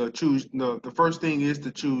thumb is to choose. The first thing is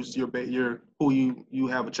to choose your who you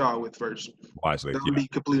have a child with first. Wisely. I'm gonna be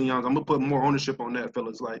completely honest. I'm gonna put more ownership on that,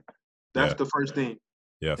 fellas. Like that's the first thing.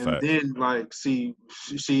 Yeah. And facts. then like see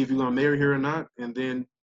if you're gonna marry her or not, and then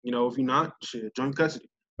if you're not, shit, joint custody.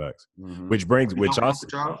 Facts. Mm-hmm. Which also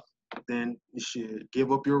the child, then you should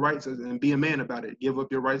give up your rights and be a man about it. Give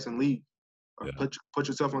up your rights and leave. Put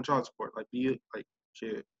yourself on child support. Like be it. Like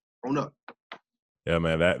shit. Own up. Yeah,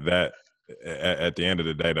 man. That at the end of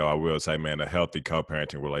the day, though, I will say, man, a healthy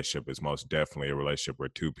co-parenting relationship is most definitely a relationship where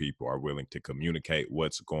two people are willing to communicate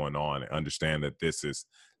what's going on and understand that this is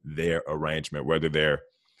their arrangement, whether they're,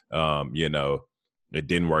 it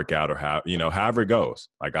didn't work out or however it goes.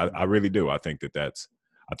 Like I really do. I think that's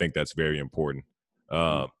very important.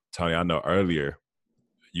 Tony, I know earlier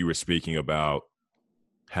you were speaking about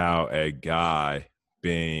how a guy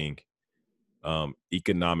being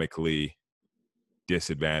economically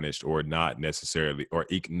disadvantaged or not necessarily or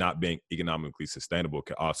not being economically sustainable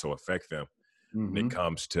can also affect them when it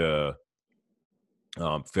comes to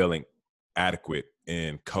feeling adequate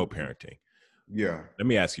in co-parenting. Yeah. Let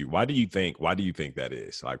me ask you, why do you think that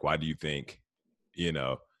is? Like, why do you think,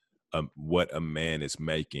 what a man is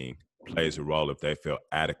making plays a role if they feel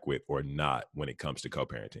adequate or not when it comes to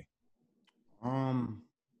co-parenting? God,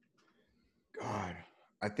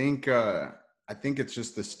 I think it's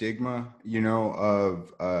just the stigma,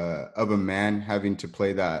 of a man having to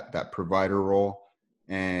play that provider role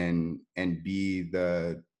and be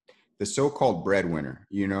the so-called breadwinner,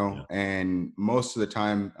 Yeah. and most of the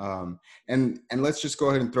time, and let's just go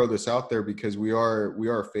ahead and throw this out there because we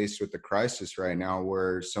are faced with a crisis right now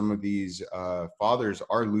where some of these fathers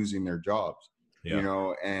are losing their jobs,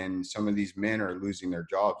 and some of these men are losing their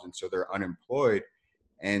jobs, and so they're unemployed.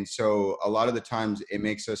 And so a lot of the times it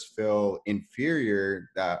makes us feel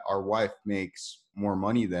inferior that our wife makes more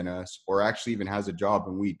money than us or actually even has a job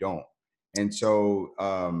and we don't. And so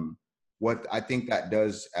what I think that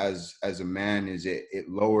does as a man is it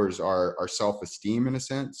lowers our self-esteem in a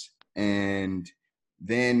sense. And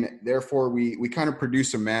then therefore we kind of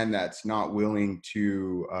produce a man that's not willing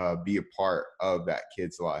to be a part of that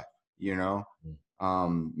kid's life,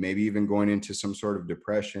 maybe even going into some sort of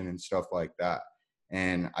depression and stuff like that.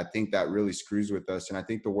 And I think that really screws with us. And I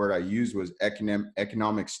think the word I used was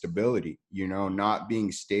economic stability, not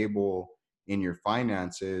being stable in your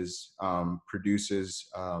finances produces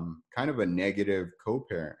kind of a negative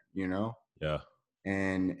co-parent, Yeah.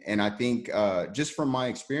 And I think just from my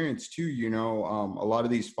experience too, a lot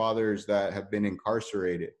of these fathers that have been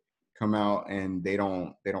incarcerated come out and they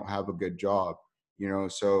don't have a good job,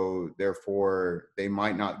 so therefore they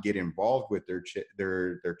might not get involved with their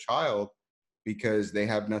child because they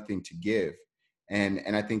have nothing to give.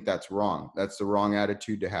 And I think that's wrong. That's the wrong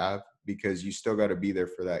attitude to have because you still got to be there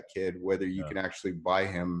for that kid, whether you can actually buy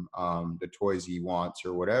him the toys he wants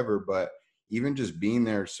or whatever. But even just being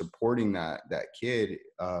there, supporting that kid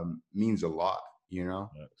means a lot,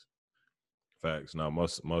 Facts. No,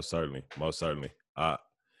 most certainly.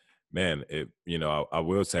 Man, I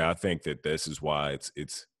will say, I think that this is why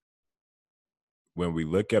it's when we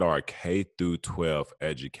look at our K through 12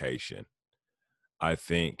 education, I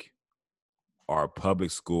think our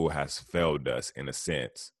public school has failed us in a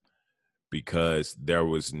sense because there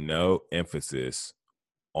was no emphasis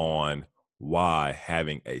on why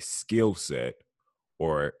having a skill set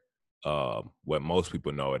or what most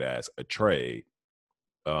people know it as a trade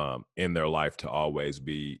in their life to always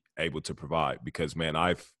be able to provide. Because, man,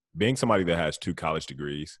 being somebody that has 2 college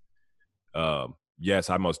degrees,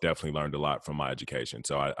 yes, I most definitely learned a lot from my education.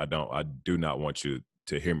 So I do not want you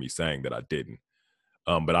to hear me saying that I didn't.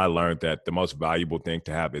 But I learned that the most valuable thing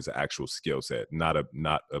to have is an actual skill set, not a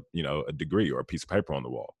a degree or a piece of paper on the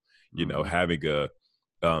wall. Having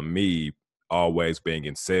me always being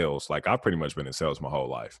in sales, like I've pretty much been in sales my whole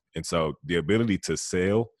life. And so the ability to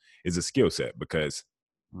sell is a skill set because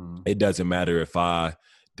it doesn't matter if I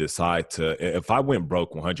decide if I went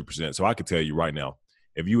broke 100%. So I could tell you right now,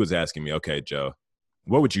 if you was asking me, okay, Joe,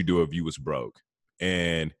 what would you do if you was broke?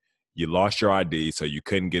 And you lost your ID, so you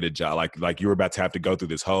couldn't get a job. Like you were about to have to go through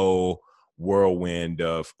this whole whirlwind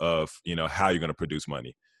of how you're going to produce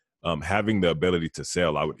money. Having the ability to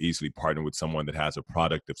sell, I would easily partner with someone that has a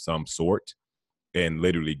product of some sort and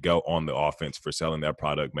literally go on the offense for selling that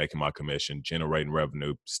product, making my commission, generating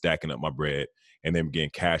revenue, stacking up my bread, and then again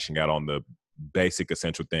cashing out on the basic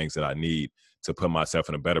essential things that I need to put myself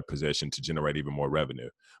in a better position to generate even more revenue.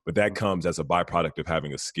 But that comes as a byproduct of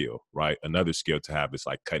having a skill, right? Another skill to have is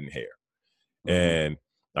like cutting hair. And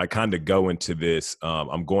I kind of go into this,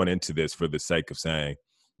 I'm going into this for the sake of saying,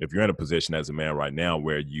 if you're in a position as a man right now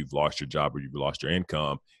where you've lost your job or you've lost your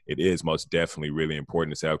income, it is most definitely really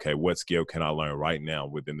important to say, okay, what skill can I learn right now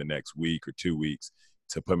within the next week or 2 weeks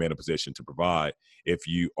to put me in a position to provide? If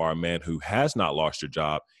you are a man who has not lost your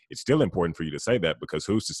job, it's still important for you to say that, because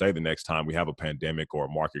who's to say the next time we have a pandemic or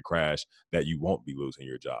a market crash that you won't be losing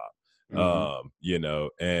your job?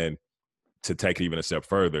 And to take it even a step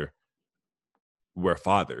further, we're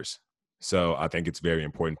fathers. So I think it's very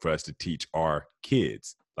important for us to teach our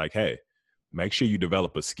kids, like, hey, make sure you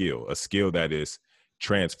develop a skill that is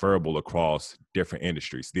transferable across different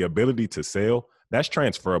industries. The ability to sell, that's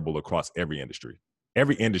transferable across every industry.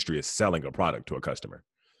 Every industry is selling a product to a customer.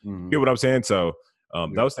 You get what I'm saying? So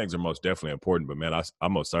those things are most definitely important. But man, I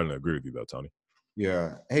most certainly agree with you though, Tony.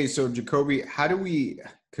 Yeah. Hey, so Jacoby, how do we,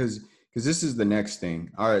 because this is the next thing.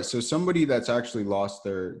 All right. So somebody that's actually lost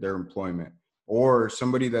their employment, or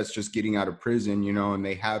somebody that's just getting out of prison, and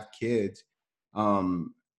they have kids.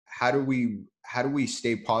 How do we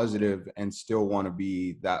stay positive and still want to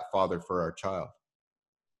be that father for our child?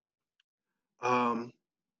 Man,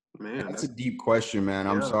 that's a deep question, man.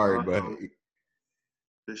 I'm sorry, but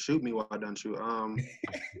just shoot me, why don't you?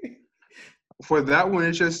 For that one,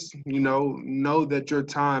 it's just, know that your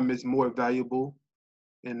time is more valuable,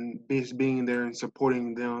 and being there and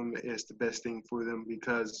supporting them is the best thing for them,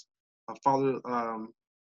 because a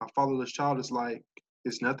fatherless child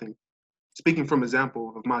is nothing. Speaking from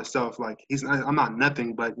example of myself, I'm not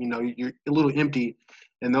nothing, but you're a little empty,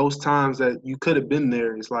 and those times that you could have been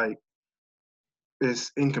there is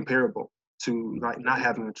it's incomparable to not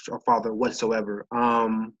having a father whatsoever.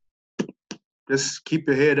 Just keep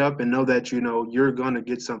your head up and know that you're gonna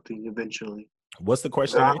get something eventually. What's the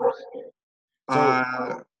question? Go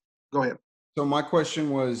ahead. So my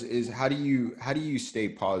question is how do you stay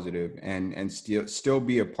positive and still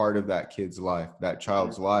be a part of that kid's life, that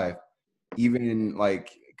child's life, even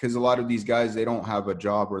because a lot of these guys, they don't have a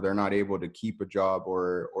job, or they're not able to keep a job,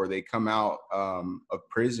 or they come out of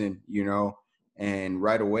prison, and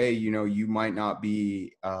right away, you might not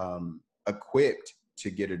be equipped to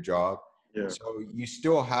get a job. Yeah. So you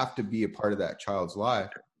still have to be a part of that child's life.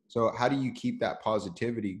 So how do you keep that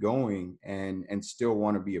positivity going and still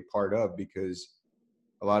want to be a part of? Because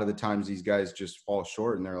a lot of the times these guys just fall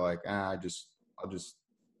short, and they're like, I'll just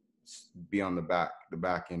be on the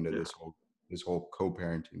back end of this whole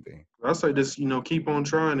co-parenting thing. I say just, keep on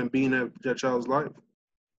trying and being that child's life,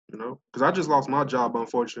 because I just lost my job,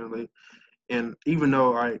 unfortunately. And even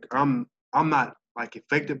though I'm not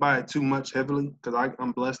affected by it too much heavily, because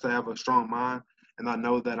I'm blessed to have a strong mind, and I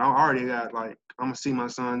know that I already got I'm gonna see my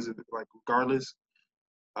sons regardless.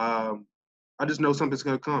 I just know something's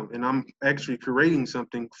gonna come, and I'm actually creating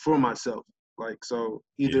something for myself. So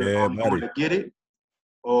either I'm going to get it,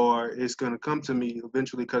 or it's gonna come to me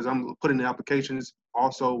eventually, because I'm putting the applications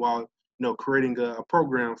also while creating a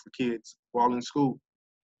program for kids while in school.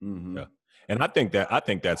 Mm-hmm. Yeah. And I think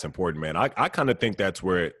that's important, man. I kind of think that's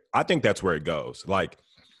where it goes.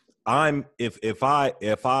 If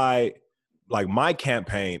I my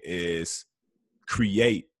campaign is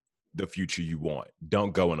create the future you want.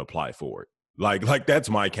 Don't go and apply for it. Like that's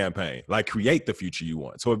my campaign. Create the future you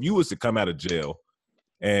want. So if you was to come out of jail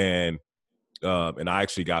and I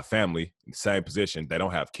actually got family in the same position, they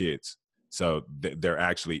don't have kids. So they're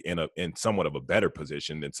actually in somewhat of a better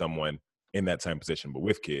position than someone in that same position, but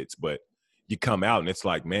with kids. But you come out and it's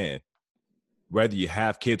like, man, whether you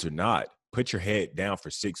have kids or not, put your head down for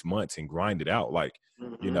 6 months and grind it out.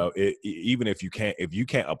 Even if you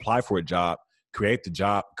can't apply for a job, create the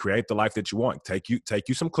job, create the life that you want. Take you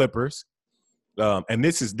some clippers. And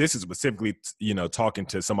this is specifically, talking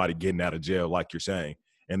to somebody getting out of jail, like you're saying,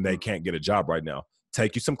 and they can't get a job right now.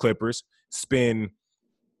 Take you some clippers, spend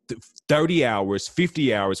 30 hours,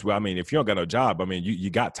 50 hours. Well, if you don't got no job, you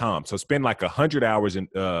got time. So spend 100 hours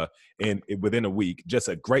within a week, just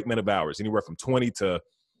a great amount of hours, anywhere from 20 to,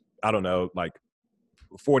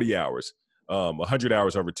 40 hours, 100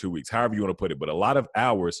 hours over 2 weeks, however you want to put it. But a lot of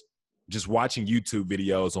hours just watching YouTube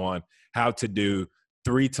videos on how to do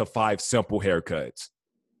 3 to 5 simple haircuts,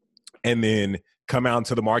 and then come out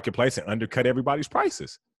into the marketplace and undercut everybody's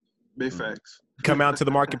prices. Big facts. Come out to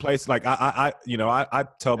the marketplace. Like I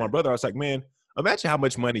told my brother, I was like, man, imagine how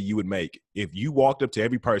much money you would make if you walked up to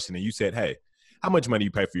every person and you said, hey, how much money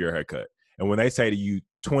you pay for your haircut? And when they say to you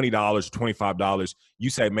 $20 or $25, you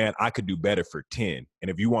say, man, I could do better for 10. And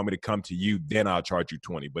if you want me to come to you, then I'll charge you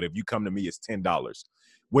 20. But if you come to me, it's $10.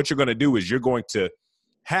 What you're going to do is you're going to,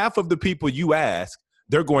 half of the people you ask,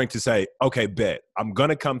 they're going to say, okay, bet, I'm going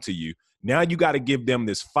to come to you. Now you got to give them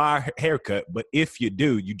this fire haircut. But if you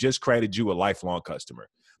do, you just created you a lifelong customer.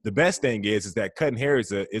 The best thing is that cutting hair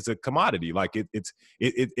is a commodity. Like it's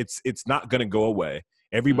not going to go away.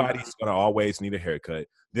 Everybody's going to always need a haircut.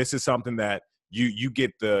 This is something that you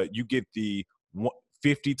get the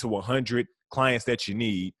 50 to 100 clients that you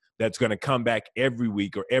need that's going to come back every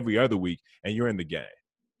week or every other week, and you're in the game.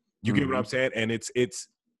 You get what I'm saying? And it's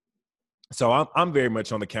so I'm very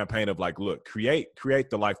much on the campaign of like, look, create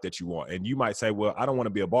the life that you want. And you might say, well, I don't want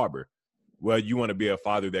to be a barber. Well, you want to be a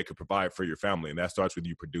father that could provide for your family, and that starts with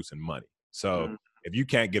you producing money. So if you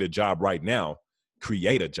can't get a job right now,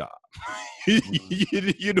 create a job. You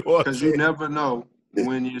know what I'm saying? Because you never know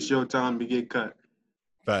when it's your time to get cut.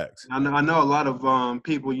 Facts. I know a lot of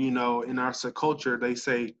people, in our culture, they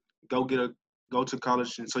say go to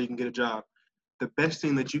college and so you can get a job. The best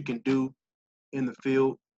thing that you can do in the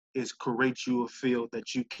field is create you a field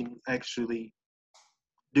that you can actually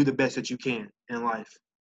do the best that you can in life,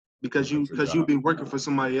 because you'll be working for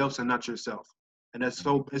somebody else and not yourself. And it's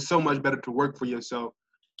so much better to work for yourself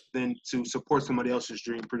than to support somebody else's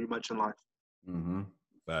dream pretty much in life. Mm-hmm.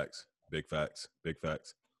 Facts. Big facts.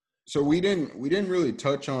 So we didn't really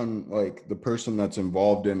touch on like the person that's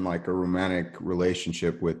involved in like a romantic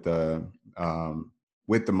relationship with the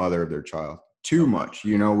mother of their child too much.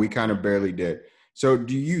 We kind of barely did. So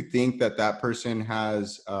do you think that person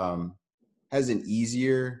has an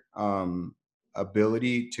easier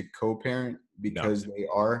ability to co-parent because they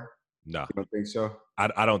are? No. You don't think so?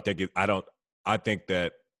 I don't think it. I think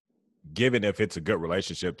that given if it's a good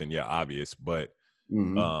relationship, then yeah, obvious. But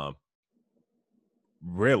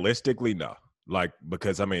realistically, no. Like,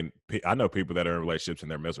 because I mean, I know people that are in relationships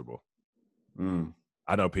and they're miserable.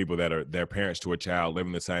 I know people that are their parents to a child, live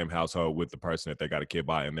in the same household with the person that they got a kid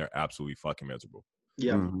by, and they're absolutely fucking miserable.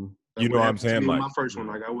 Yeah. You know what I'm saying? Like my first one,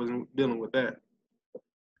 like I wasn't dealing with that.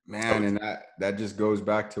 Man, and that just goes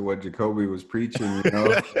back to what Jacoby was preaching,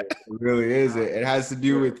 It really is. It has to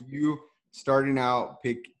do with you starting out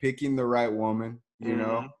picking the right woman,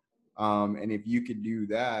 and if you could do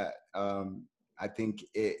that, I think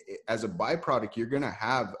it as a byproduct, you're going to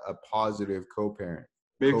have a positive co-parent.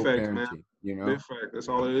 Big fact, man. Big fact. That's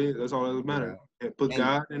all it is. That's all that matters. Yeah. Put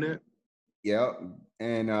God in it. Yeah.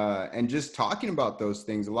 And just talking about those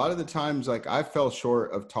things, a lot of the times, like I fell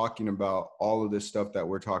short of talking about all of this stuff that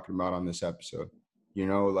we're talking about on this episode.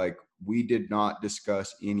 Like we did not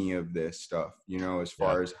discuss any of this stuff, as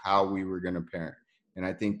far as how we were going to parent. And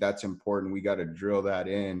I think that's important. We got to drill that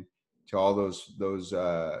in to all those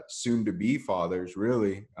soon to be fathers,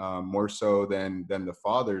 really, more so than the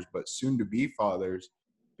fathers, but soon to be fathers,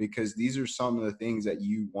 because these are some of the things that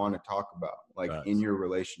you want to talk about, like in your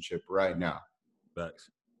relationship right now. Facts.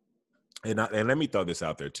 And let me throw this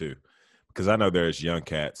out there too, because I know there's young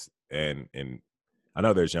cats and I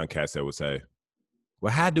know there's young cats that would say,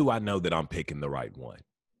 well, how do I know that I'm picking the right one?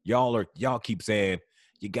 Y'all keep saying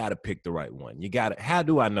you got to pick the right one. How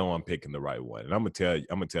do I know I'm picking the right one? And I'm going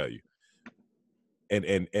to tell you.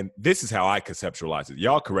 And this is how I conceptualize it.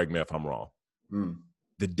 Y'all correct me if I'm wrong.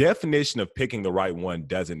 The definition of picking the right one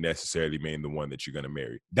doesn't necessarily mean the one that you're going to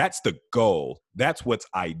marry. That's the goal. That's what's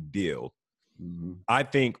ideal. I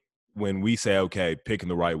think when we say, okay, picking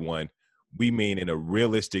the right one, we mean in a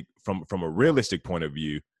realistic, from a realistic point of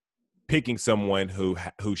view, picking someone who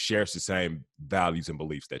shares the same values and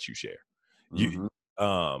beliefs that you share.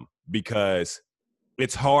 Because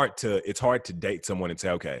it's hard to date someone and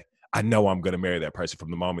say, okay, I know I'm going to marry that person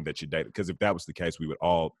from the moment that you date. Because if that was the case, we would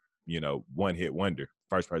all, one hit wonder.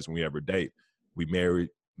 First person we ever date, we married,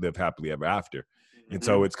 live happily ever after. And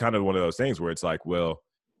so it's kind of one of those things where it's like, well,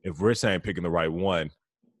 if we're saying picking the right one,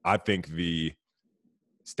 I think the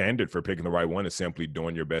standard for picking the right one is simply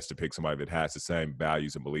doing your best to pick somebody that has the same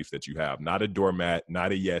values and beliefs that you have. Not a doormat,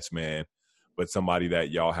 not a yes man, but somebody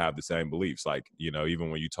that y'all have the same beliefs. Like, even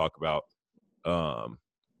when you talk about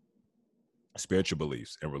spiritual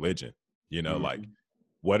beliefs and religion, like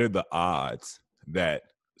what are the odds that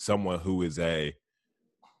someone who is a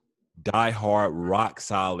diehard, rock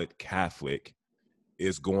solid Catholic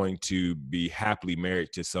is going to be happily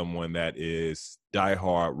married to someone that is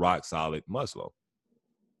diehard, rock solid Muslim?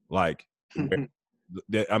 Like,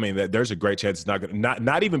 I mean, there's a great chance it's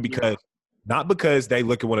not even because, not because they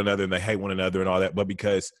look at one another and they hate one another and all that, but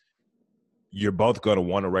because you're both going to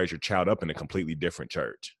want to raise your child up in a completely different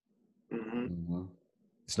church. Mm-hmm.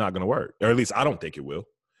 It's not going to work, or at least I don't think it will.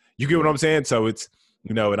 You get what I'm saying? So it's,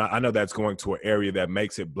 and I know that's going to an area that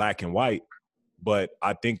makes it black and white, but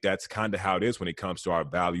I think that's kind of how it is when it comes to our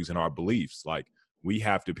values and our beliefs. Like, we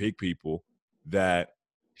have to pick people that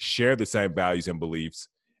share the same values and beliefs.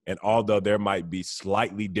 And although there might be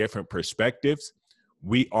slightly different perspectives,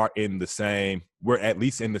 we're at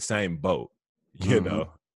least in the same boat, you know?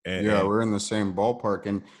 And we're in the same ballpark.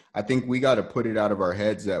 And I think we got to put it out of our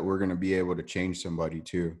heads that we're going to be able to change somebody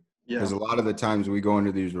too. Because a lot of the times we go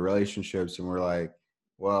into these relationships and we're like,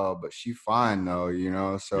 well, but she fine though,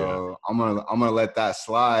 so I'm gonna let that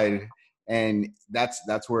slide. And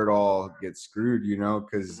that's where it all gets screwed,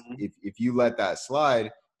 because if you let that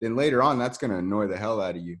slide, then later on that's gonna annoy the hell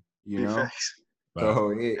out of you,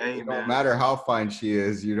 So it don't matter how fine she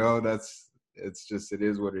is, it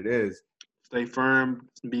is what it is. Stay firm,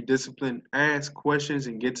 be disciplined, ask questions,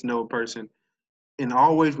 and get to know a person. And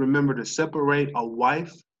always remember to separate a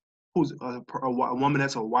wife who's a woman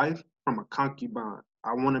that's a wife from a concubine.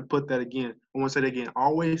 I want to put that again. I want to say that again.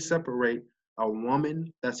 Always separate a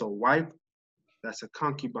woman that's a wife, that's a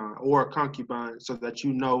concubine, or a concubine, so that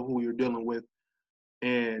you know who you're dealing with,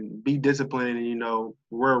 and be disciplined and,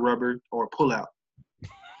 wear rubber or pull out.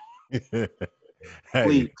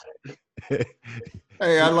 Please.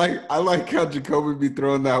 Hey, I like how Jacoby be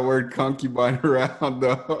throwing that word concubine around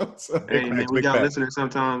though. So. Hey man, we got listeners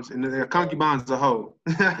sometimes, and the concubine's a hoe.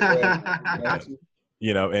 And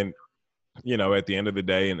at the end of the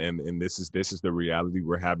day, and this is the reality.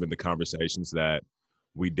 We're having the conversations that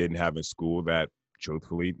we didn't have in school that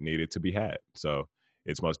truthfully needed to be had. So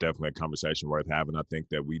it's most definitely a conversation worth having. I think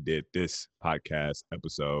that we did this podcast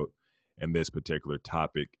episode and this particular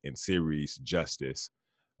topic and series justice.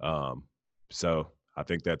 So I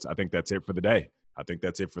think that's it for the day.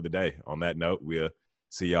 On that note, we'll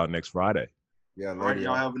see y'all next Friday. Yeah. All right,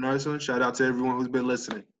 y'all have a nice one. Shout out to everyone who's been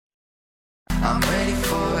listening. I'm ready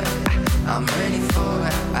for it. I'm ready for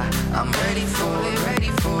it. I'm ready for it.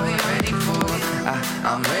 Ready for it. Ready for it.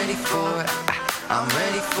 I'm ready for it. I'm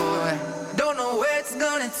ready for it. Don't know where it's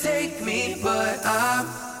gonna take me, but I'm